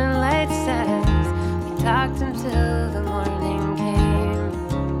northern lights as we talked until the morning came.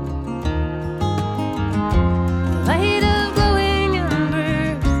 The light of glowing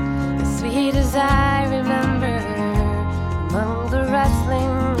embers, as sweet as I remember, among the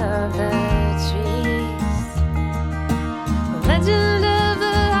rustling of the trees. The legend of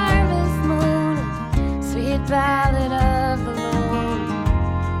the harvest moon, sweet ballad of the loon,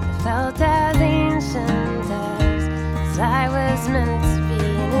 I felt as ancient as I was meant to be.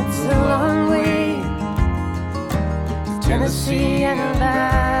 And it's a long way to Tennessee and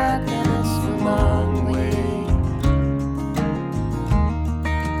back, and it's a long way.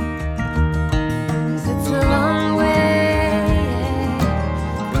 'Cause it's a long way,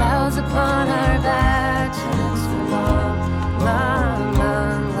 clouds upon our backs, and it's a long, long,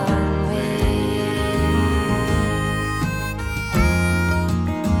 long, long way.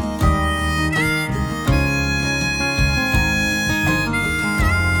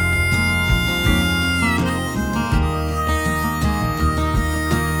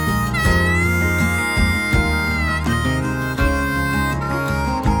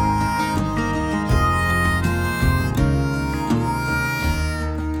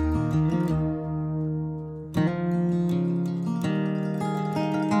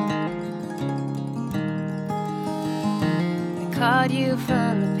 Caught you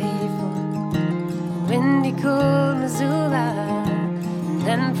from the payphone, windy, cold Missoula, and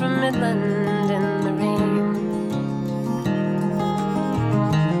then from Midland in the rain.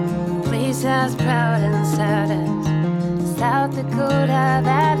 A place as proud and sad as South Dakota,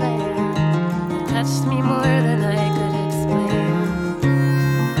 that land that touched me more than I could explain.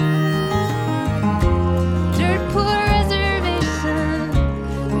 Dirt poor reservation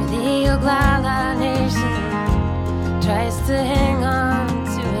where the Oglala Nation tries to hang on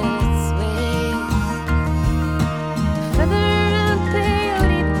to its ways. Feather and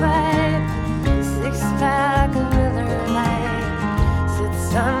peyote pipe, 6-pack of Miller Lite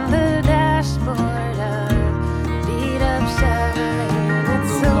sits on the dashboard of beat-up Chevrolet. And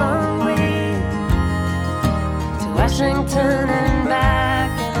it's a long way to Washington and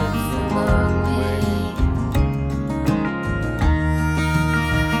back, and it's a long way.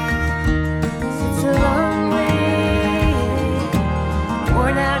 'Cause it's a long way,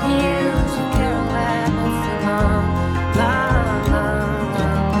 worn out years of Carolina. It's a long, long, long,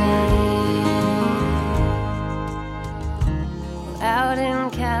 long way. Well, out in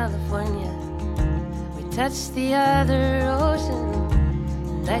California, we touched the other ocean,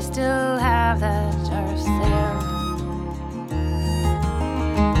 and I still have that jar of sand.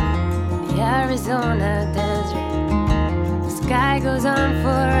 The Arizona desert, the sky goes on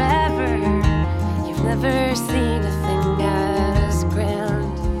forever. You've never seen a thing as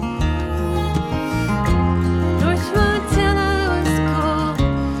grand. North Montana was cold,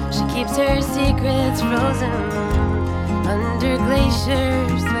 she keeps her secrets frozen under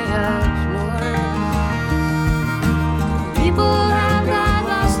glaciers way up north. People have got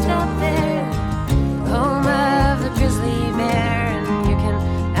lost up there, home of the grizzly bear, and you can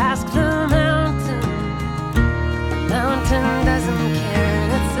ask the mountain doesn't care.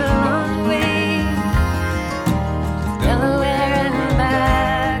 It's a long way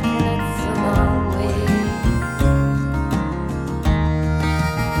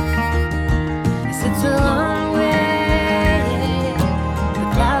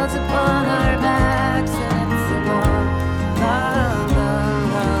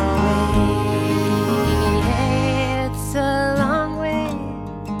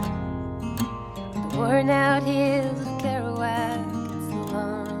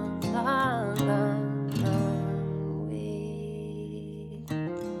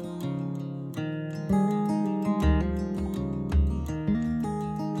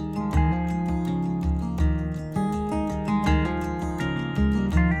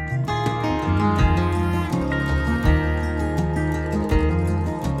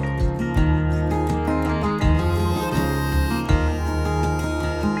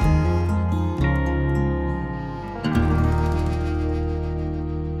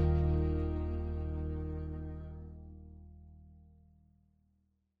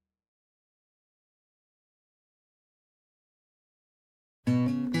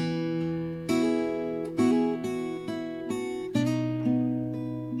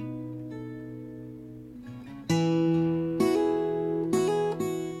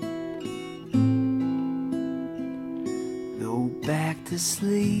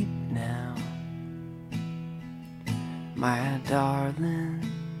sleep now, my darling,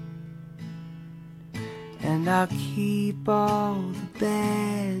 and I'll keep all the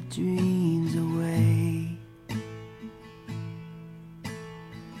bad dreams away.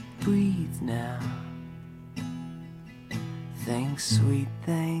 Breathe now, think sweet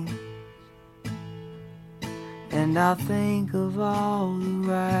things, and I'll think of all the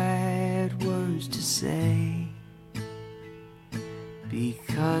right words to say,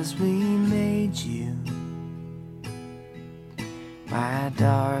 because we made you, my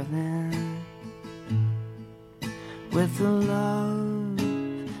darling, with the love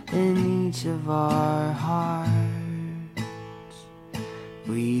in each of our hearts.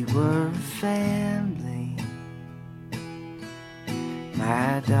 We were family,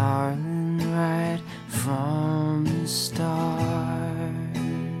 my darling, right from the start.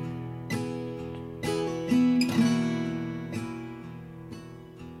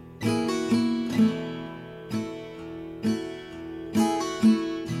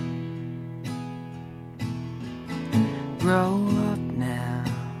 Grow up now,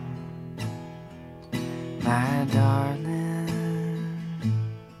 my darling,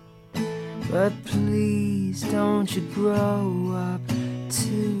 but please don't you grow up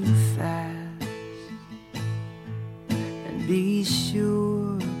too fast, and be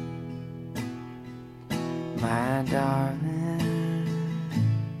sure, my darling,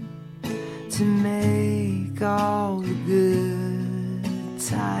 to make all the good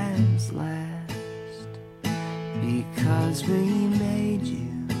times last. Because we made you,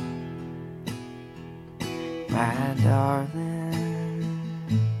 my darling,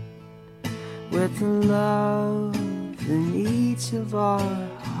 with the love in each of our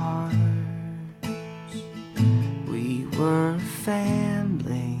hearts. We were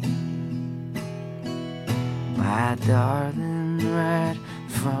family, my darling, right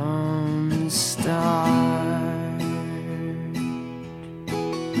from the start.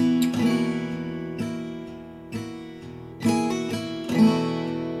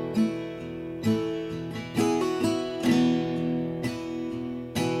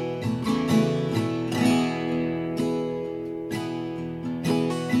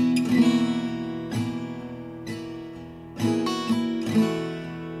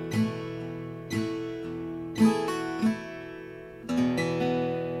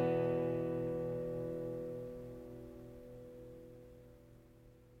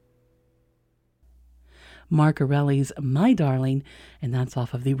 Mark Arelli's My Darling, and that's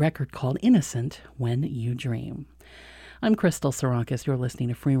off of the record called Innocent When You Dream. I'm Crystal Sarakas. You're listening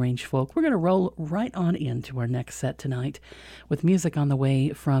to Free Range Folk. We're going to roll right on into our next set tonight with music on the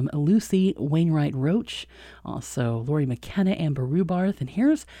way from Lucy Wainwright Roach, also Lori McKenna, Amber Rubarth, and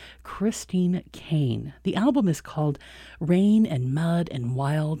here's Christine Kane. The album is called Rain and Mud and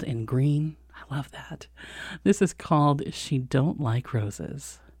Wild and Green. I love that. This is called She Don't Like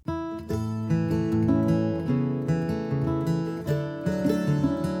Roses.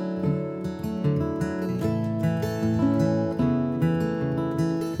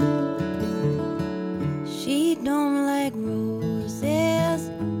 She don't like roses,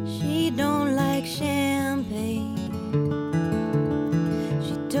 she don't like champagne.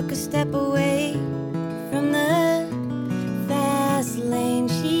 She took a step away from the fast lane.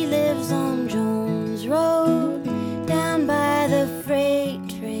 She lives on Jones Road, down by the freight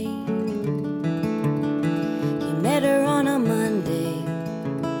train. You met her on a Monday,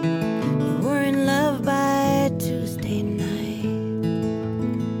 you were in love by Tuesday night.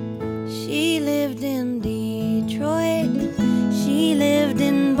 She lived in Detroit, she lived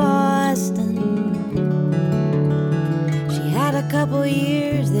in Boston. She had a couple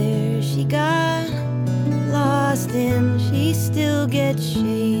years there, she got lost in. She still gets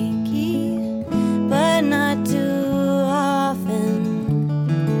shaky, but not too often.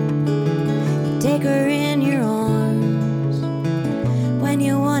 You take her in your arms when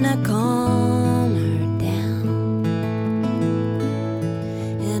you wanna calm her down,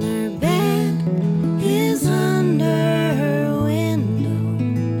 and her bed is under her window,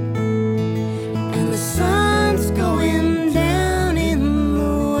 and the sun's going down in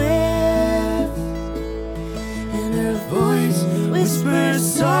the west, and her voice whispers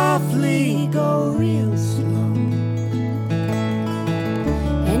softly, go real slow,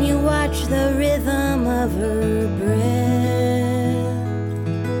 and you watch the rhythm of her breath.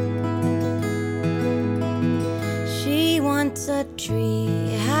 She wants a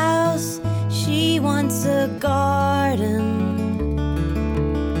tree house, she wants a garden,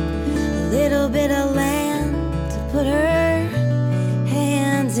 a little bit of land to put her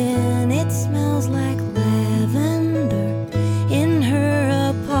hands in. It smells like lavender in her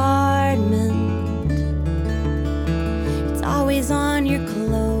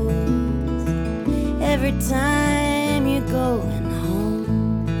every time you're going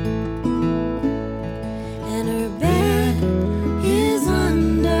home. And her bed is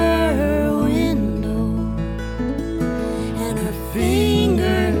under her window, and her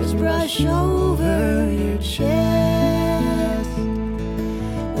fingers brush over your chest.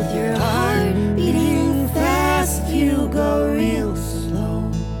 With your heart beating fast, you go real slow,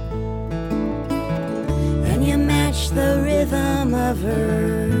 and you match the rhythm of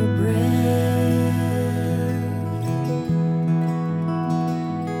her breath.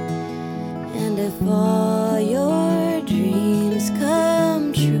 And if all your dreams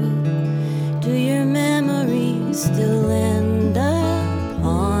come true, do your memories still end up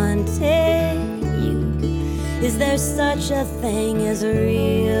haunting you? Is there such a thing as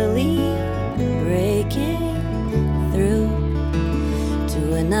really breaking through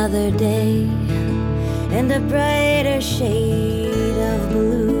to another day and a brighter shade of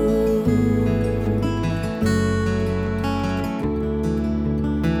blue?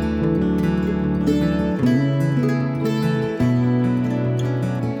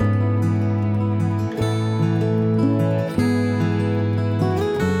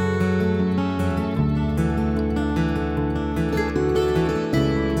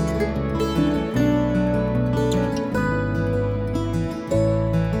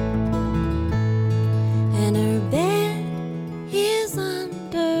 And her bed is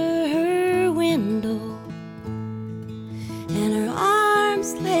under her window, and her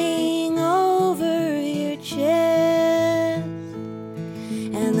arms laying over your chest,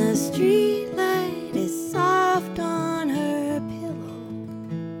 and the street light is soft on her pillow.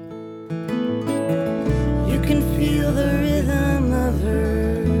 You can feel the rhythm of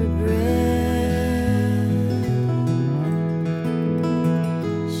her breath.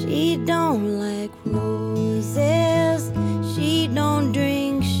 She don't like roses, she don't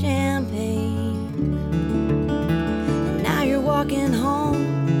drink champagne. And now you're walking home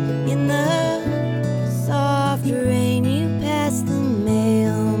in the soft rain. You pass the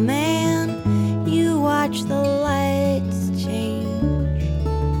mailman, you watch the lights change,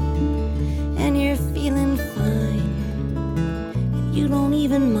 and you're feeling fine, and you don't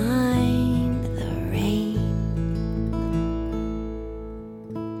even mind the rain.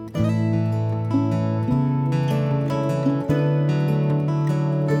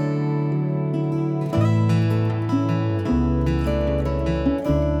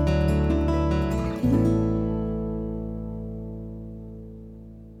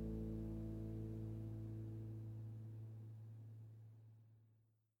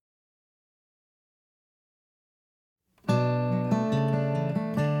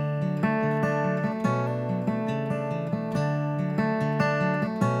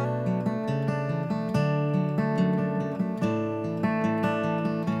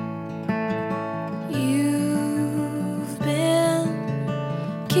 You've been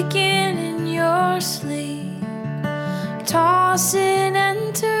kicking in your sleep, tossing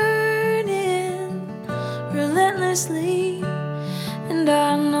and turning relentlessly. And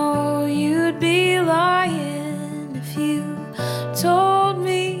I know you'd be lying if you told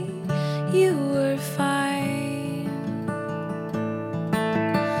me you were fine.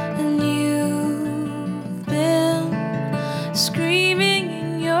 And you've been screaming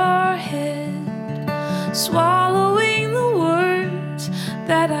in your head, swallowing the words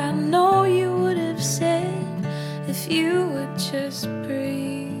that I know you would have said if you would just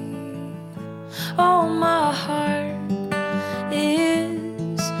breathe. Oh, my heart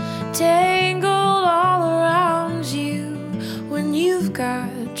is tangled all around you. When you've got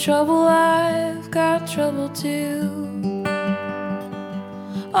trouble, I've got trouble too.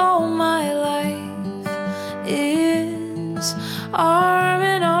 Oh, my life is arm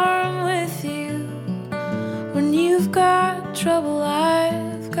in arm with you. When you've got trouble,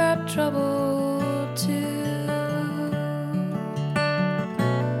 I've got trouble too.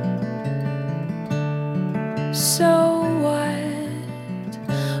 So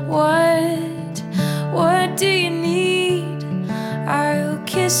what do you need? I'll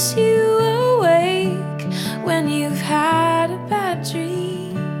kiss you awake when you've had a bad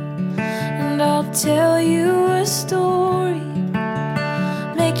dream, and I'll tell you a story,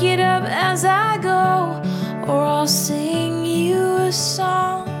 make it up as I go, or I'll sing you a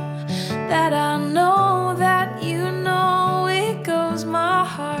song that I know that you know. It goes, my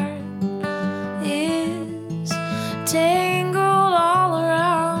heart is tangled all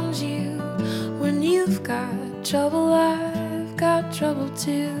around you. When you've got trouble, I've got trouble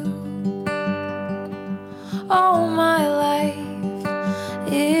too. Oh, my life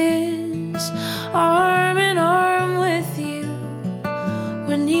is arm in arm with you.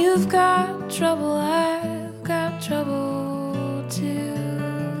 When you you've got trouble, I've got trouble too.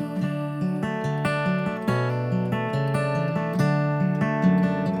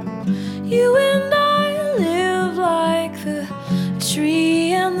 You and I live like the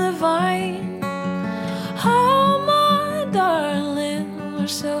tree and the vine. Oh, my darling, we're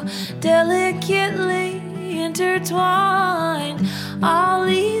so delicately intertwined. I'll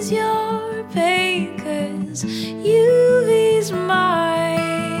ease your pain 'cause you've eased mine.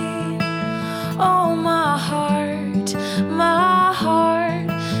 Oh, my heart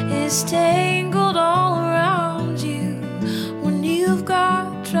is tangled all around you. When you've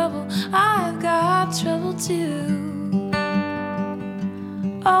got trouble, I've got trouble too.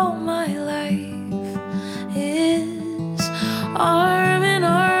 Oh, my life is arm in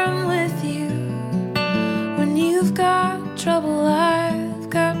arm with you. When you've got trouble, I've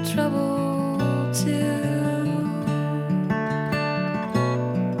got trouble too.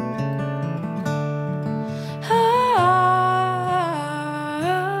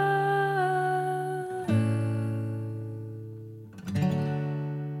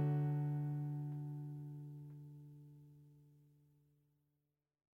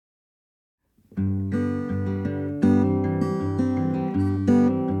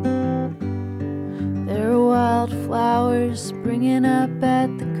 Springing up at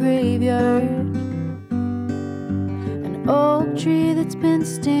the graveyard, an oak tree that's been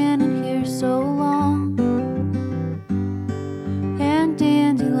standing here so long, and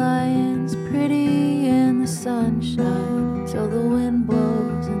dandelions pretty in the sunshine till the wind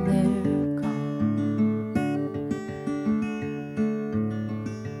blows and they're gone.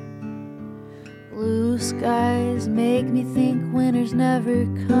 Blue skies make me think winter's never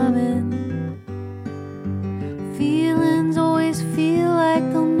coming. Feelings always feel like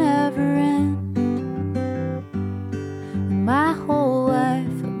they'll never end. And my whole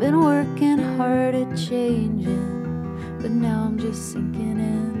life I've been working hard at changing, but now I'm just sinking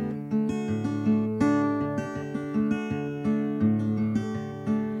in.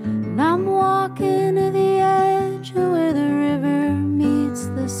 And I'm walking to the edge of where the river meets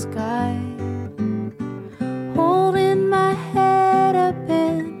the sky, holding my head up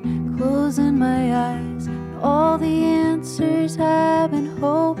and closing my eyes. All the answers I've been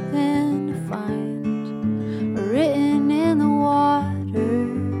hoping to find are written in the water.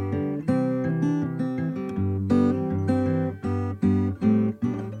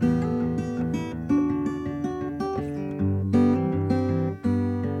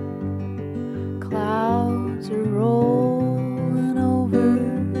 Clouds are rolling over.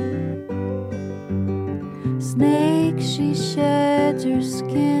 Snake, she sheds her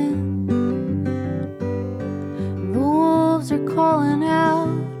skin. Are calling out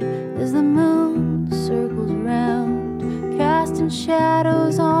as the moon circles around, casting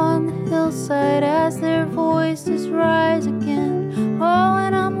shadows on the hillside as their voices rise again. Oh,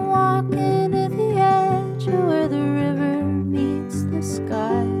 and I'm walking to the edge of where the river meets the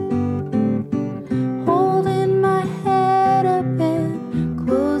sky, holding my head up and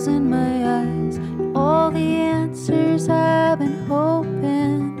closing my eyes. All the answers I've been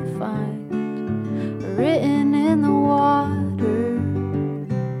hoping to find are written in the water.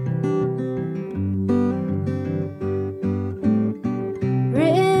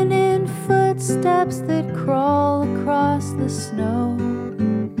 Steps that crawl across the snow,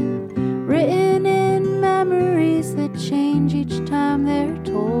 written in memories that change each time they're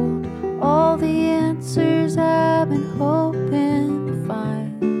told. All the answers I've been hoping to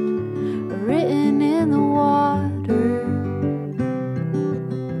find are written in the water.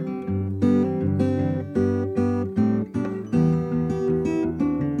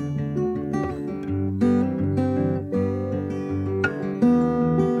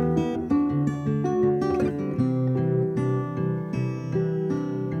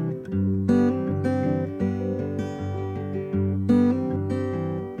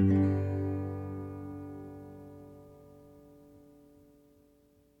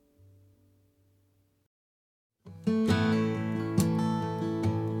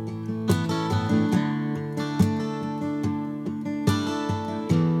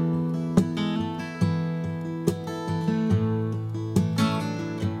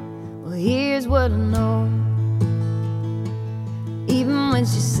 Here's what I know. Even when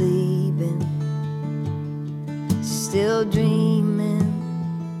she's sleeping, she's still dreaming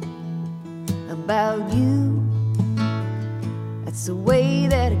about you. That's the way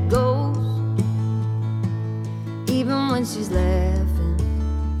that it goes. Even when she's laughing,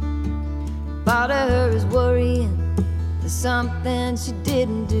 part of her is worrying. There's something she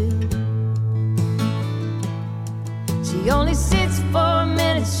didn't do. She only sits for a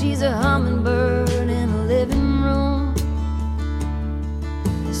minute, she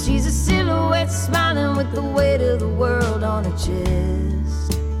the weight of the world on her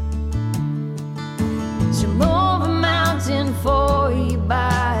chest. She'll move a mountain for you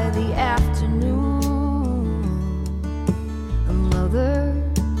by the afternoon. A mother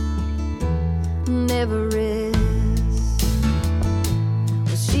never rests.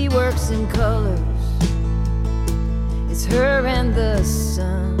 Well, she works in colors. It's her and the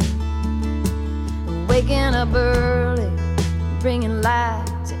sun, waking up early, bringing light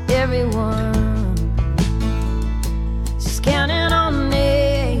to everyone. She's counting on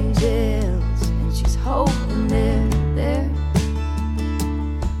angels, and she's hoping they're there.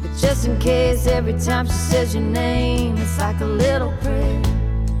 But just in case, every time she says your name, it's like a little prayer.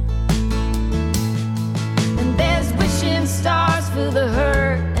 And there's wishing stars for the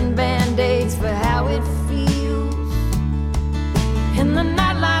hurt and band-aids for how it feels. And the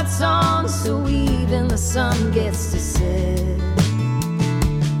nightlight's on, so even the sun gets to set.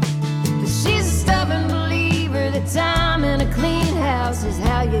 But she's a stubborn believer that time in a clean house is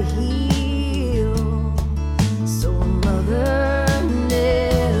how you heal. So a mother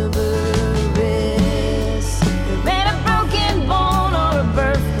never rests. There ain't a broken bone or a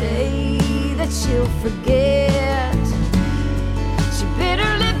birthday that she'll forget. She bit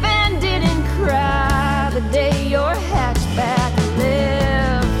her lip and didn't cry the day your hatchback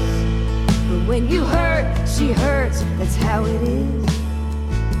left. But when you hurt, she hurts. That's how it is.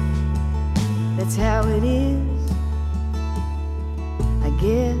 That's how it is, I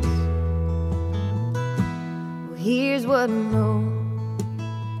guess. Well, here's what I know.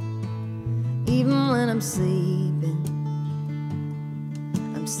 Even when I'm sleeping,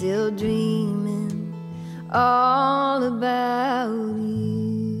 I'm still dreaming all about you.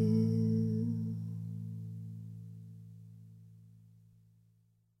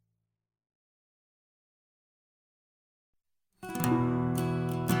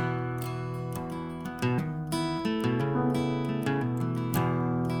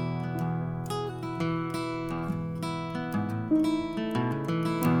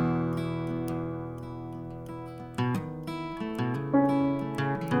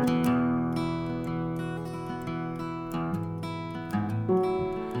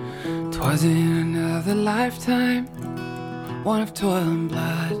 Was in another lifetime, one of toil and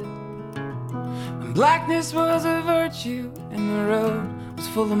blood, when blackness was a virtue and the road was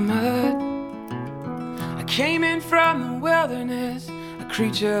full of mud. I came in from the wilderness, a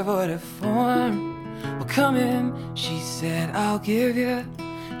creature void of form. Well, come in, she said, I'll give you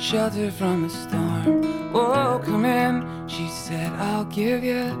shelter from the storm. Oh, come in, she said, I'll give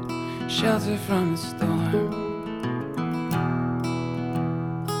you shelter from the storm.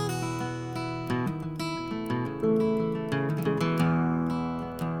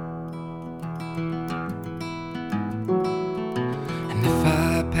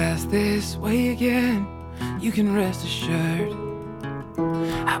 This way again, you can rest assured.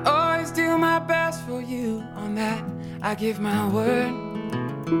 I always do my best for you, on that I give my word.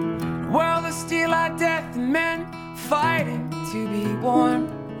 The world is steel like death and men fighting to be warm.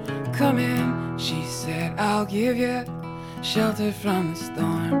 Come in, she said, I'll give you shelter from the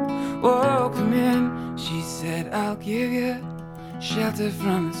storm. Oh, come in, she said, I'll give you shelter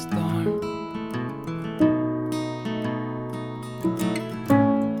from the storm.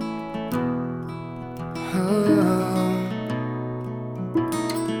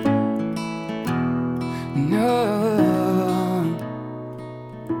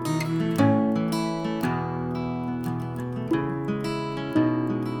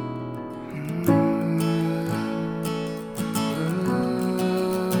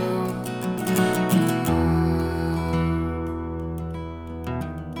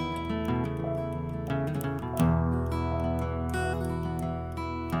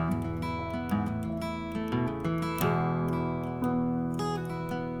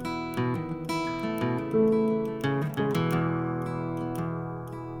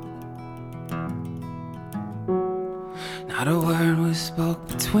 Not a word was spoke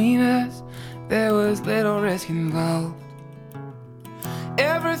between us, there was little risk involved.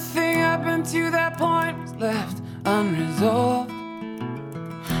 Everything up until that point was left unresolved.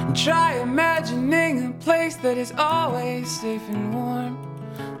 And try imagining a place that is always safe and warm.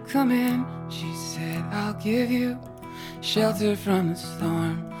 Come in, she said, I'll give you shelter from the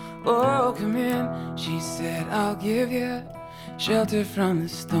storm. Oh, come in, she said, I'll give you shelter from the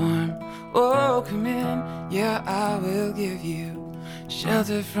storm. Oh, come in, yeah, I will give you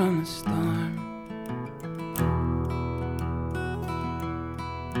shelter from the storm.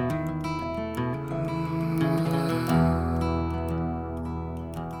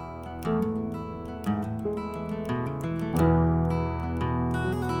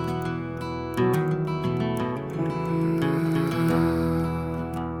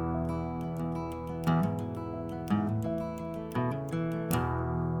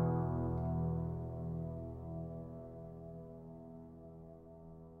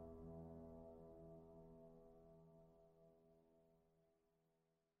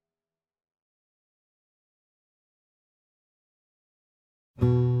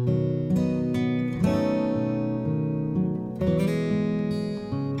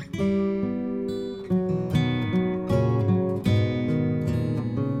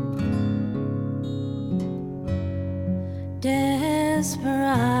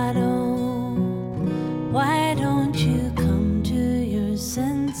 Desperado, why don't you come to your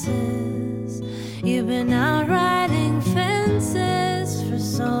senses? You've been out riding fences for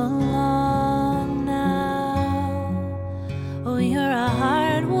so long now. Oh, you're a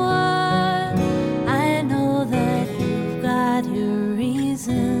hard one. I know that you've got your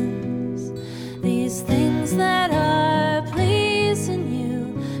reasons. These things that are pleasing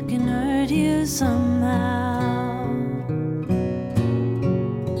you can hurt you somehow.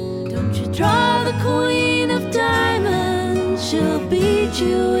 Don't you draw the queen of diamonds? She'll beat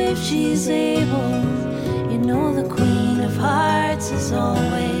you if she's able. You know the queen of hearts is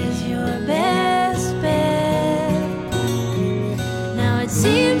always your best bet. Now it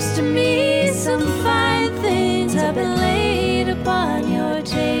seems to me some fine things have been laid upon your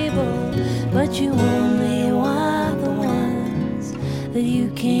table, but you only want the ones that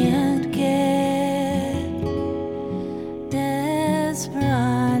you can't get.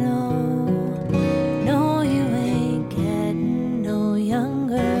 Desperado, no, you ain't getting no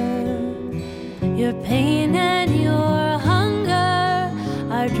younger. Your pain and your hunger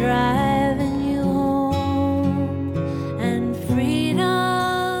are driving you home. And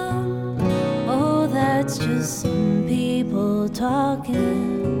freedom, oh, that's just some people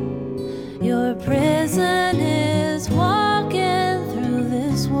talking. Your prison is walking through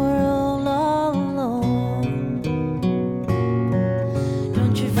this world all alone.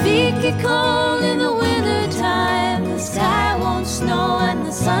 Don't your feet get cold in the winter time? The sky won't snow and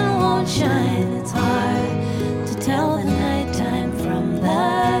the sun won't shine. It's hard to tell the nighttime from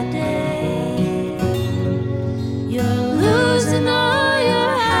the day. You're losing all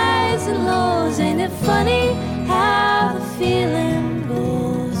your highs and lows. Ain't it funny how the feeling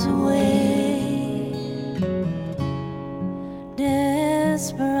goes away?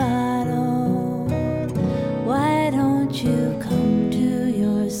 Desperado, why don't you come to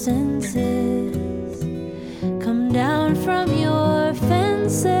your senses? Come down from your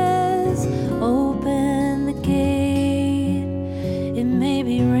fences, open the gate. It may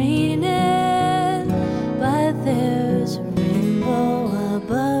be raining, but there's a rainbow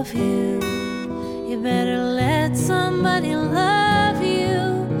above you. You better let somebody love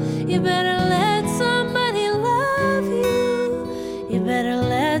you. You better let somebody love you. You better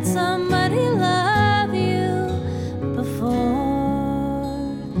let somebody love you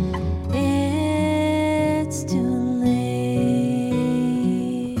before it's too late.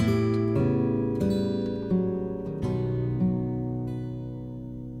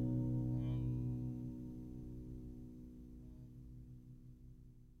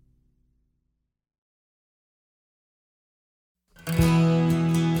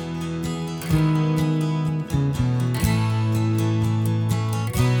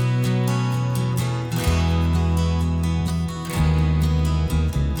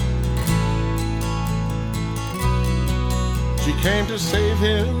 She came to save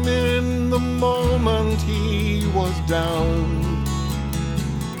him in the moment he was down.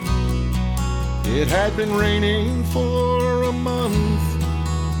 It had been raining for a month,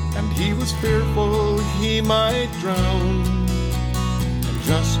 and he was fearful he might drown. And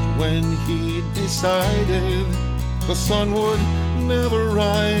just when he decided the sun would never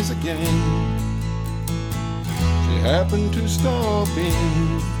rise again, she happened to stop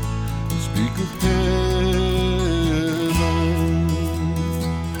him and speak of heaven.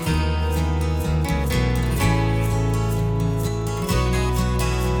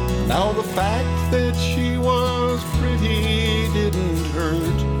 Now the fact that she was pretty didn't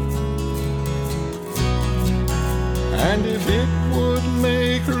hurt, and if it would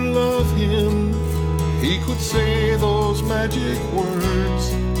make her love him, he could say those magic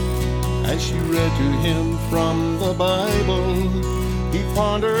words. As she read to him from the Bible, he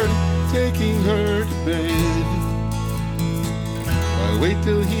pondered taking her to bed. Why wait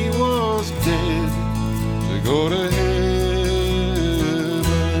till he was dead to go to heaven?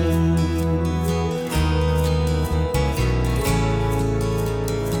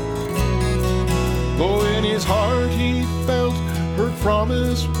 Though in his heart he felt her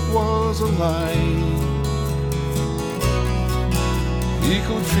promise was a lie, he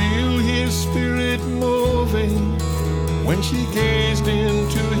could feel his spirit moving when she gazed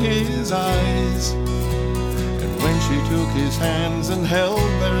into his eyes, and when she took his hands and held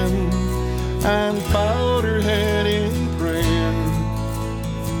them and bowed her head in prayer.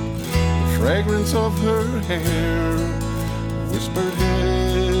 The fragrance of her hair whispered heaven.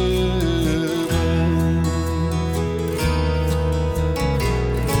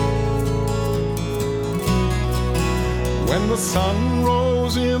 When the sun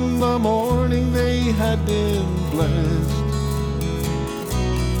rose in the morning, they had been blessed.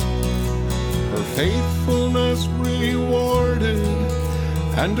 faithfulness rewarded,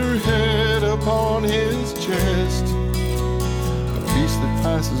 and her head upon his chest. A peace that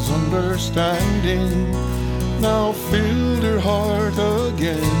passes understanding now filled her heart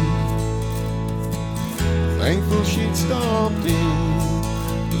again. Thankful she'd stopped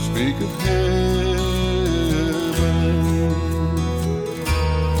in to speak of heaven.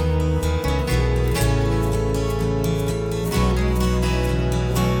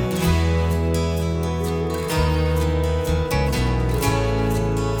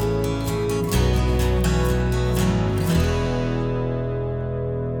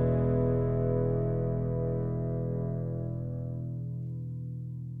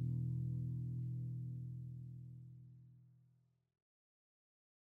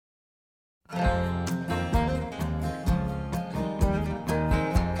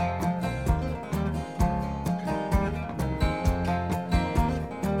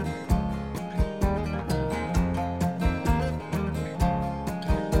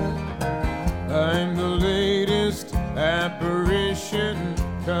 I'm the latest apparition,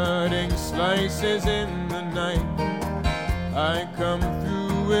 cutting slices in the night. I come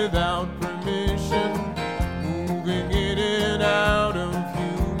through without permission, moving in and out of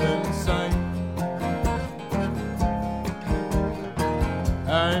human sight.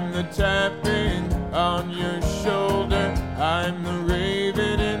 I'm the tapping on your shoulder, I'm the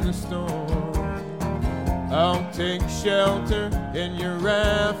raven in the storm. I'll take shelter in your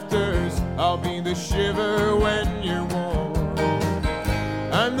rafters, I'll be the shiver when you're warm.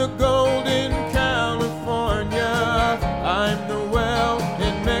 I'm the gold in California, I'm the well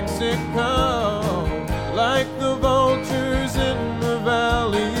in Mexico. Like the vultures in the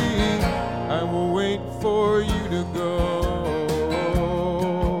valley, I will wait for you to go.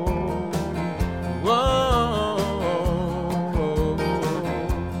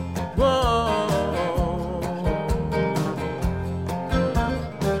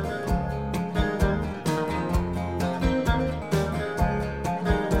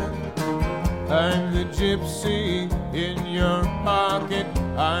 I'm the gypsy in your pocket,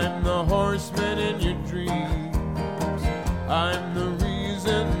 I'm the horseman in your dreams. I'm the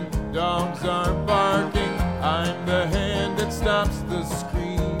reason dogs are barking, I'm the hand that stops the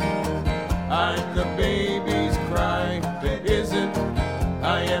scream. I'm the baby's cry that isn't,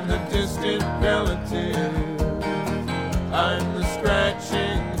 I am the distant relative. I'm the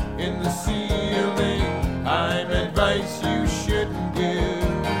scratching in the ceiling, I'm advice you shouldn't give.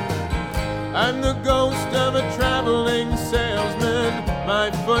 I'm the ghost of a traveling salesman, my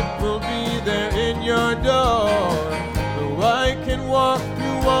foot will be there in your door. Though I can walk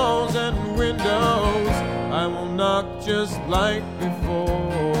through walls and windows, I will knock just like before.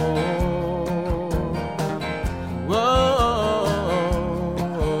 Whoa.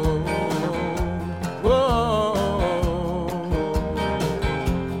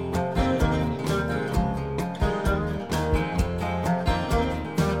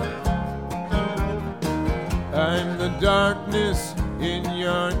 I'm the darkness in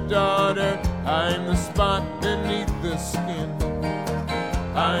your daughter, I'm the spot beneath the skin.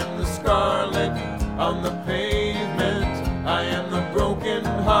 I'm the scarlet on the pavement, I am the broken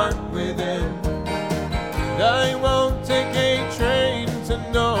heart within. And I won't take a train to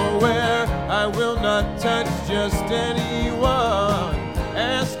nowhere, I will not touch just anyone.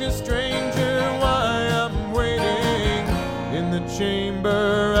 Ask a stranger why I'm waiting in the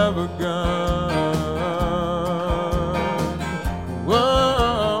chamber of a gun.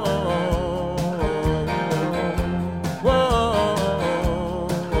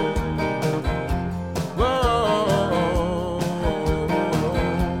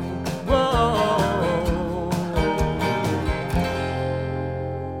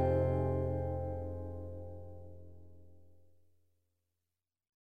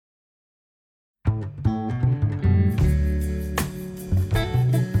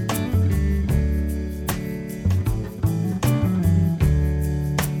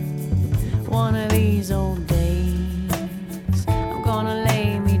 One of these old days, I'm gonna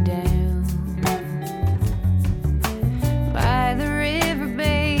lay me down by the river,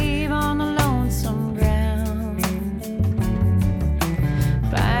 babe, on the lonesome ground.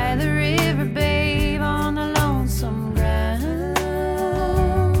 By the river, babe, on the lonesome ground.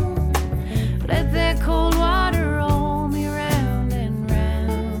 Let that cold water roll me round and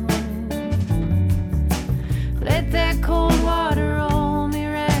round. Let that cold water roll me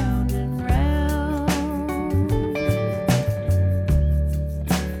round and round.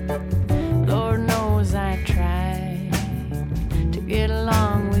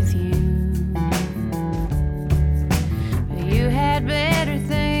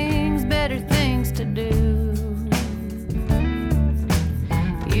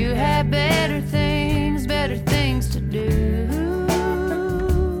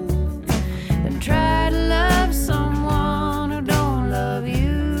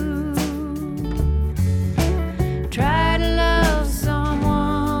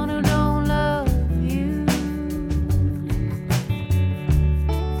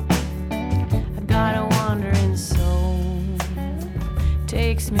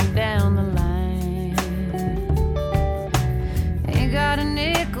 takes me down the line. Ain't got a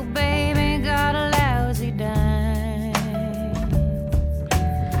nickel, babe, ain't got a lousy dime.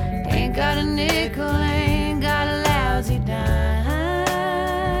 Ain't got a nickel, ain't got a lousy dime.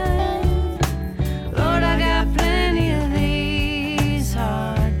 Lord, I got plenty of these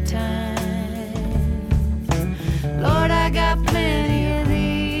hard times. Lord, I got plenty of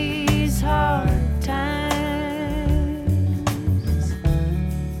these hard times.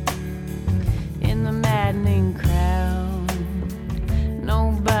 In the maddening crowd,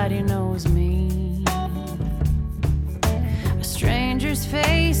 nobody knows me. A stranger's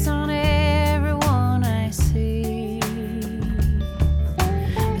face on everyone I see.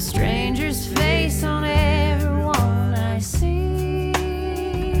 A stranger's face on everyone I see.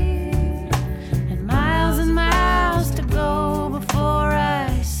 And miles to go before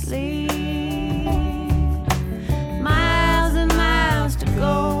I sleep. Miles and miles to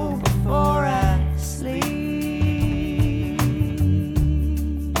go before I sleep.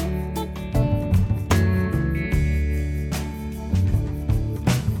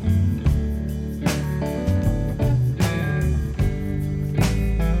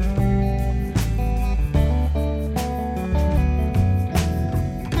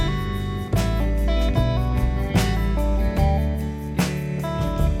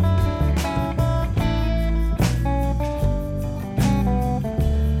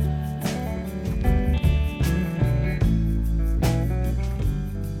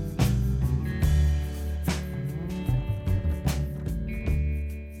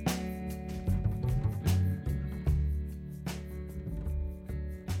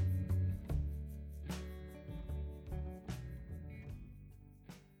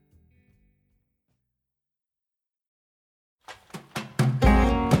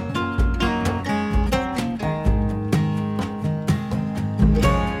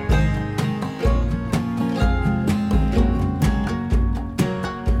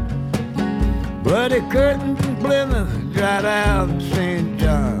 Bloody curtains in Plymouth, dried out in St.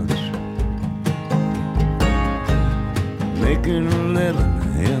 John's, making a living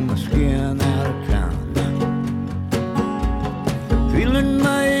in the skin out of town. Feeling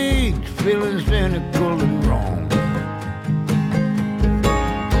my age, feeling cynical and wrong.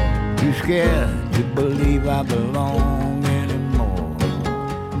 Too scared to believe I belong anymore.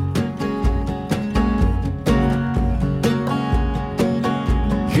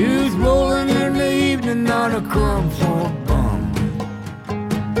 Shoes rolling in the evening on a crumb for a bum.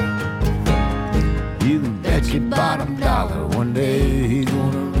 You can bet your bottom dollar one day he's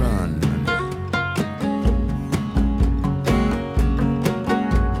gonna run.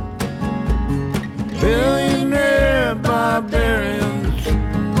 Billionaire barbarians,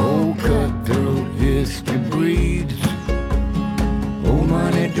 old cutthroat history breeds. Old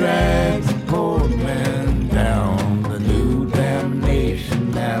money drags the poor man down the new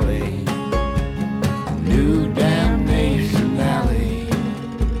damnation alley. New damnation alley.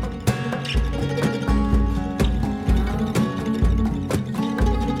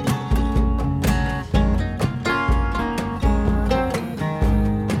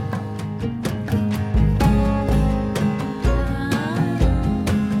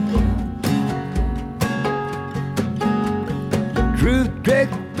 Truth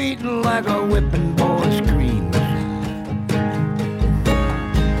takes beating like a whipping boy screams.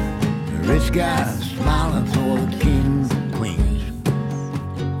 The rich guys smiling for the kings and queens.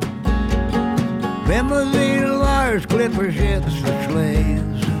 Limousine lawyers, clipper ships for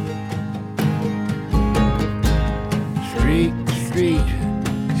slaves. Street to street,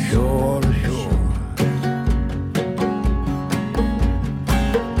 shore to shore.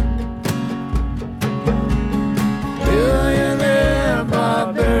 Billionaire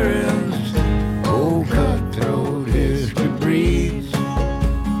barbarians, old cutthroat history breeds.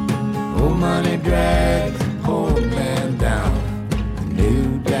 Old money drags the poor man down the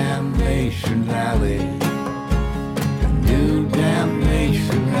new damnation alley. The new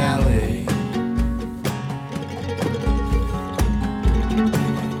damnation alley.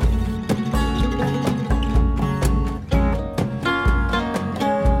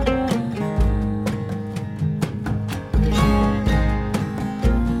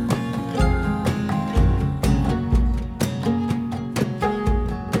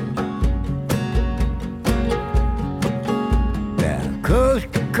 Coast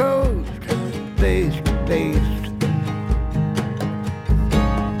to coast, face to face.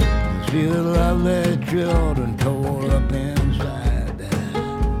 See the lovely children tore up inside.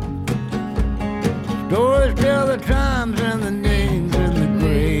 Stories tell the times and the names in the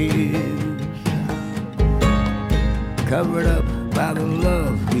graves, covered up by the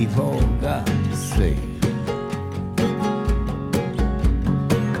love we've all got to say.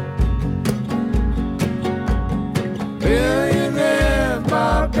 Billionaire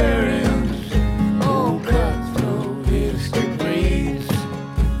barbarians, old cutthroat history breeds.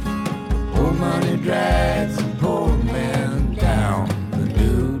 Poor money drags a poor man down the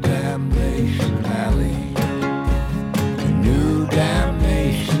new damnation alley. The new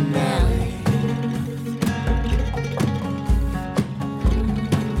damnation alley.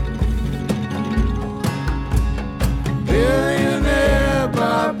 Billionaire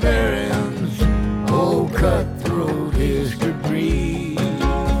barbarians, old cutthroat history breeds.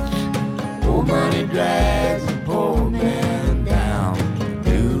 Poor money drags a poor man down the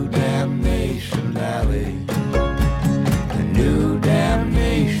new damnation alley. The new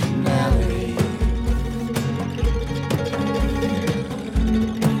damnation alley.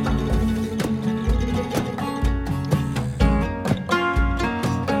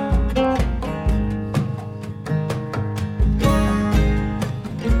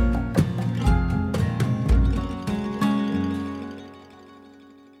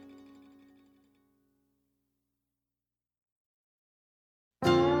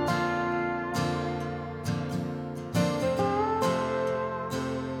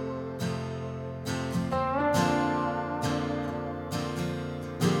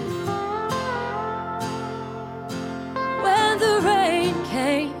 When the rain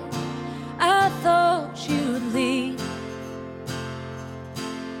came, I thought you'd leave,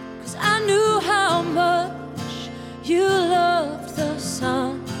 'cause I knew how much you loved the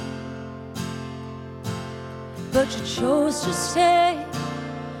sun. But you chose to stay,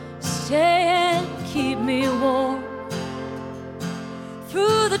 stay and keep me warm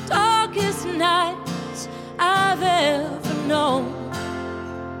through the darkest nights I've ever known.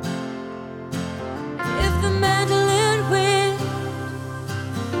 If the mandolin wind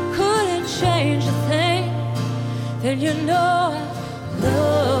couldn't change a thing, then you know I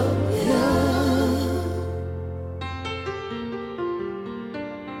love you.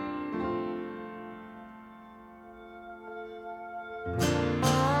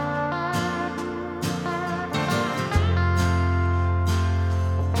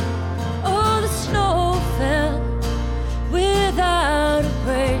 Oh, the snow fell without a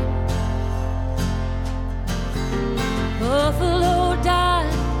break. Buffalo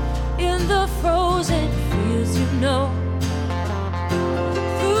died in the frozen fields, you know.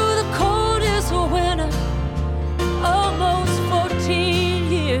 Through the coldest winter, almost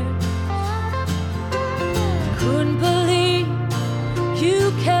 14 years. Couldn't believe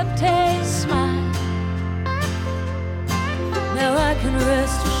you kept a smile. Now I can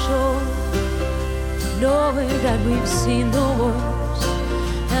rest assured, knowing that we've seen the worst,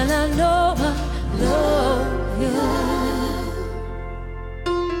 and I know I love you.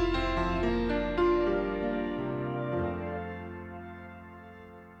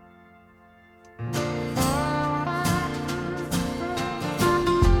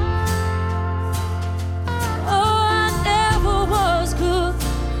 Oh, I never was good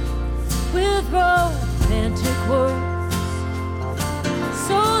with romantic words,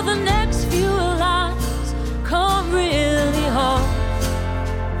 so the next few lines come really hard.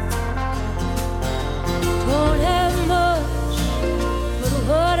 Don't have much, but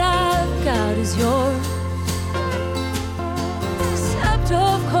what I've got is yours. Except,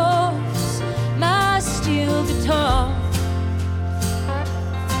 of course, my steel guitar.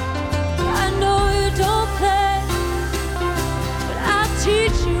 I know you don't play, but I'll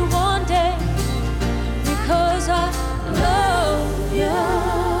teach you one day, because I love you.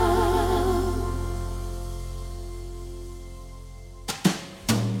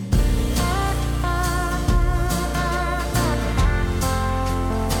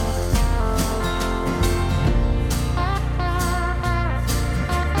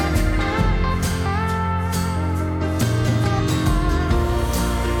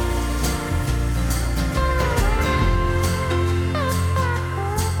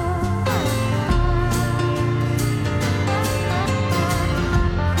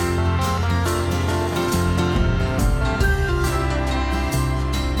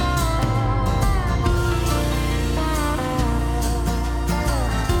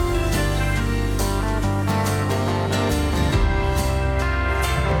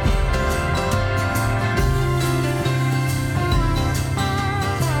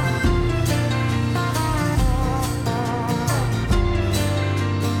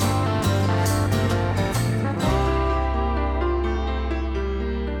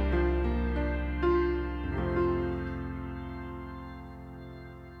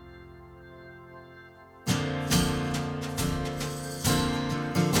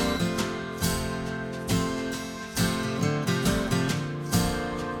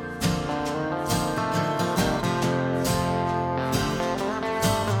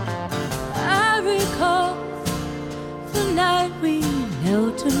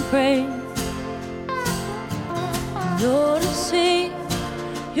 praise. Noticing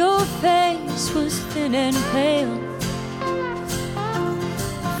your face was thin and pale,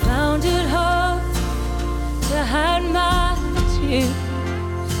 found it hard to hide my tears.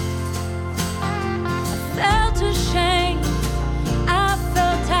 I felt ashamed, I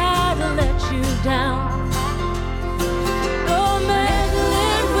felt I'd let you down. No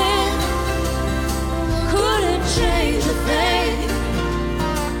meddling wind couldn't change a thing,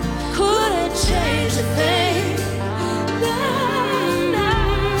 couldn't change a thing.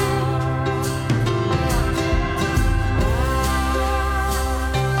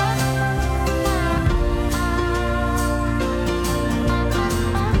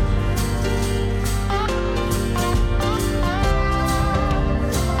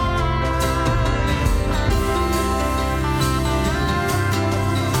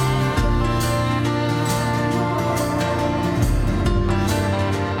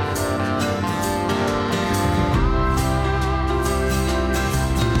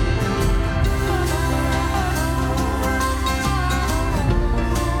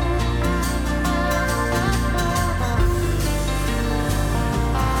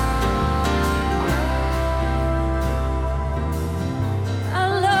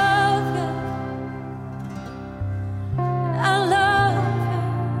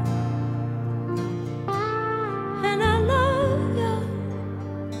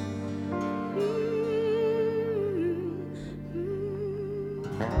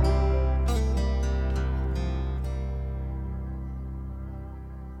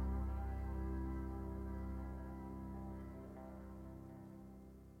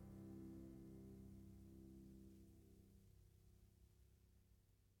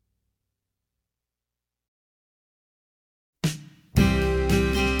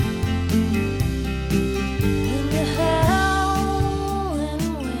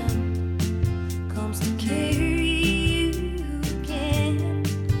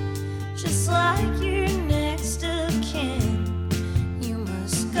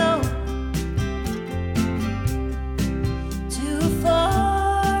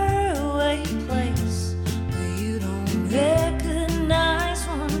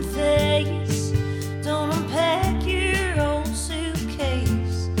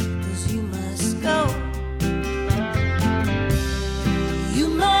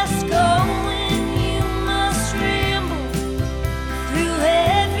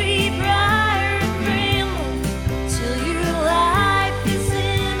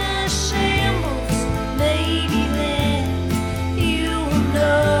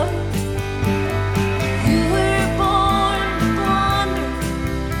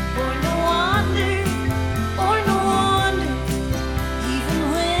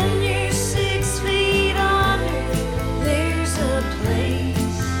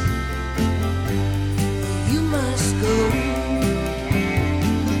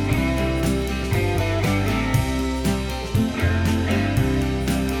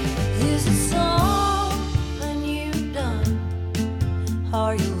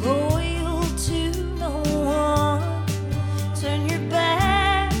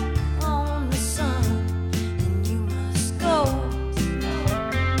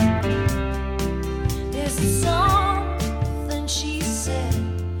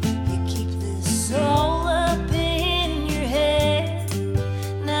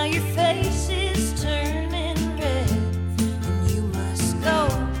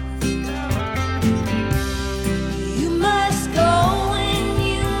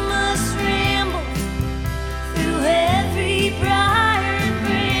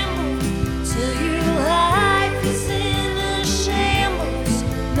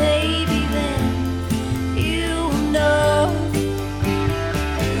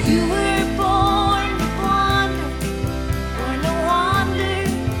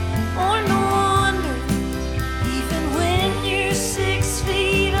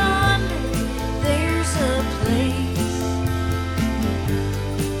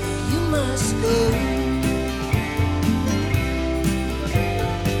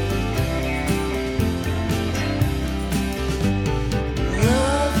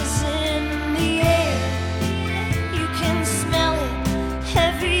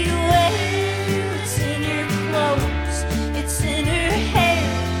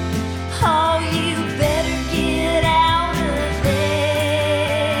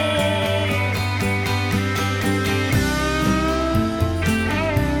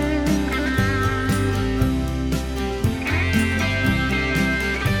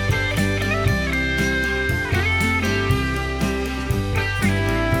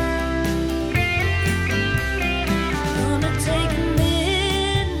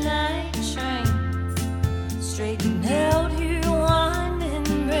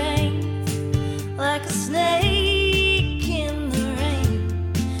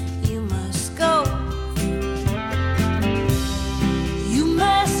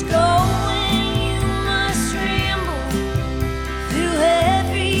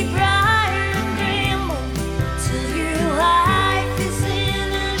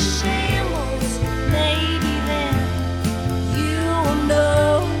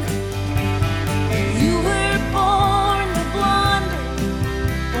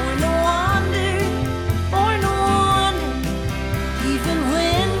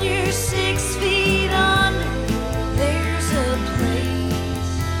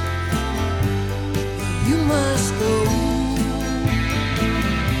 you must go.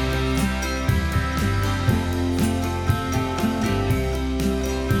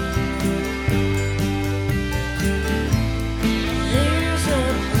 There's a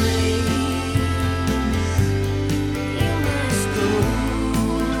place you must go.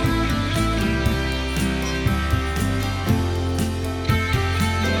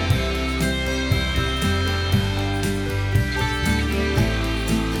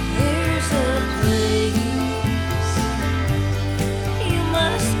 There's a place you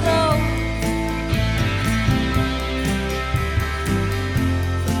must go.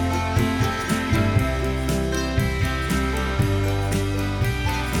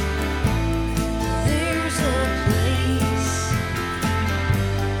 There's a place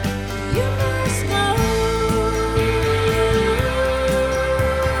you must go.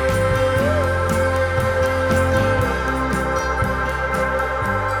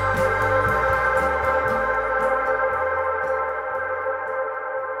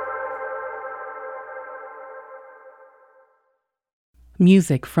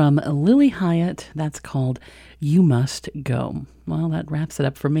 Music from Lily Hyatt. That's called You Must Go. Well, that wraps it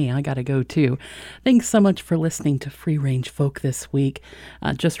up for me. I got to go too. Thanks so much for listening to Free Range Folk this week.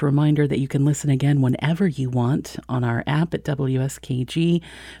 Just a reminder that you can listen again whenever you want on our app at WSKG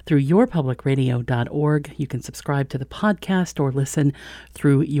through yourpublicradio.org. You can subscribe to the podcast or listen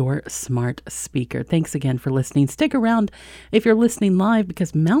through your smart speaker. Thanks again for listening. Stick around if you're listening live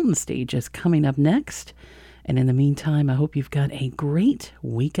because Mountain Stage is coming up next. And in the meantime, I hope you've got a great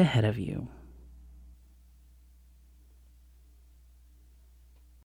week ahead of you.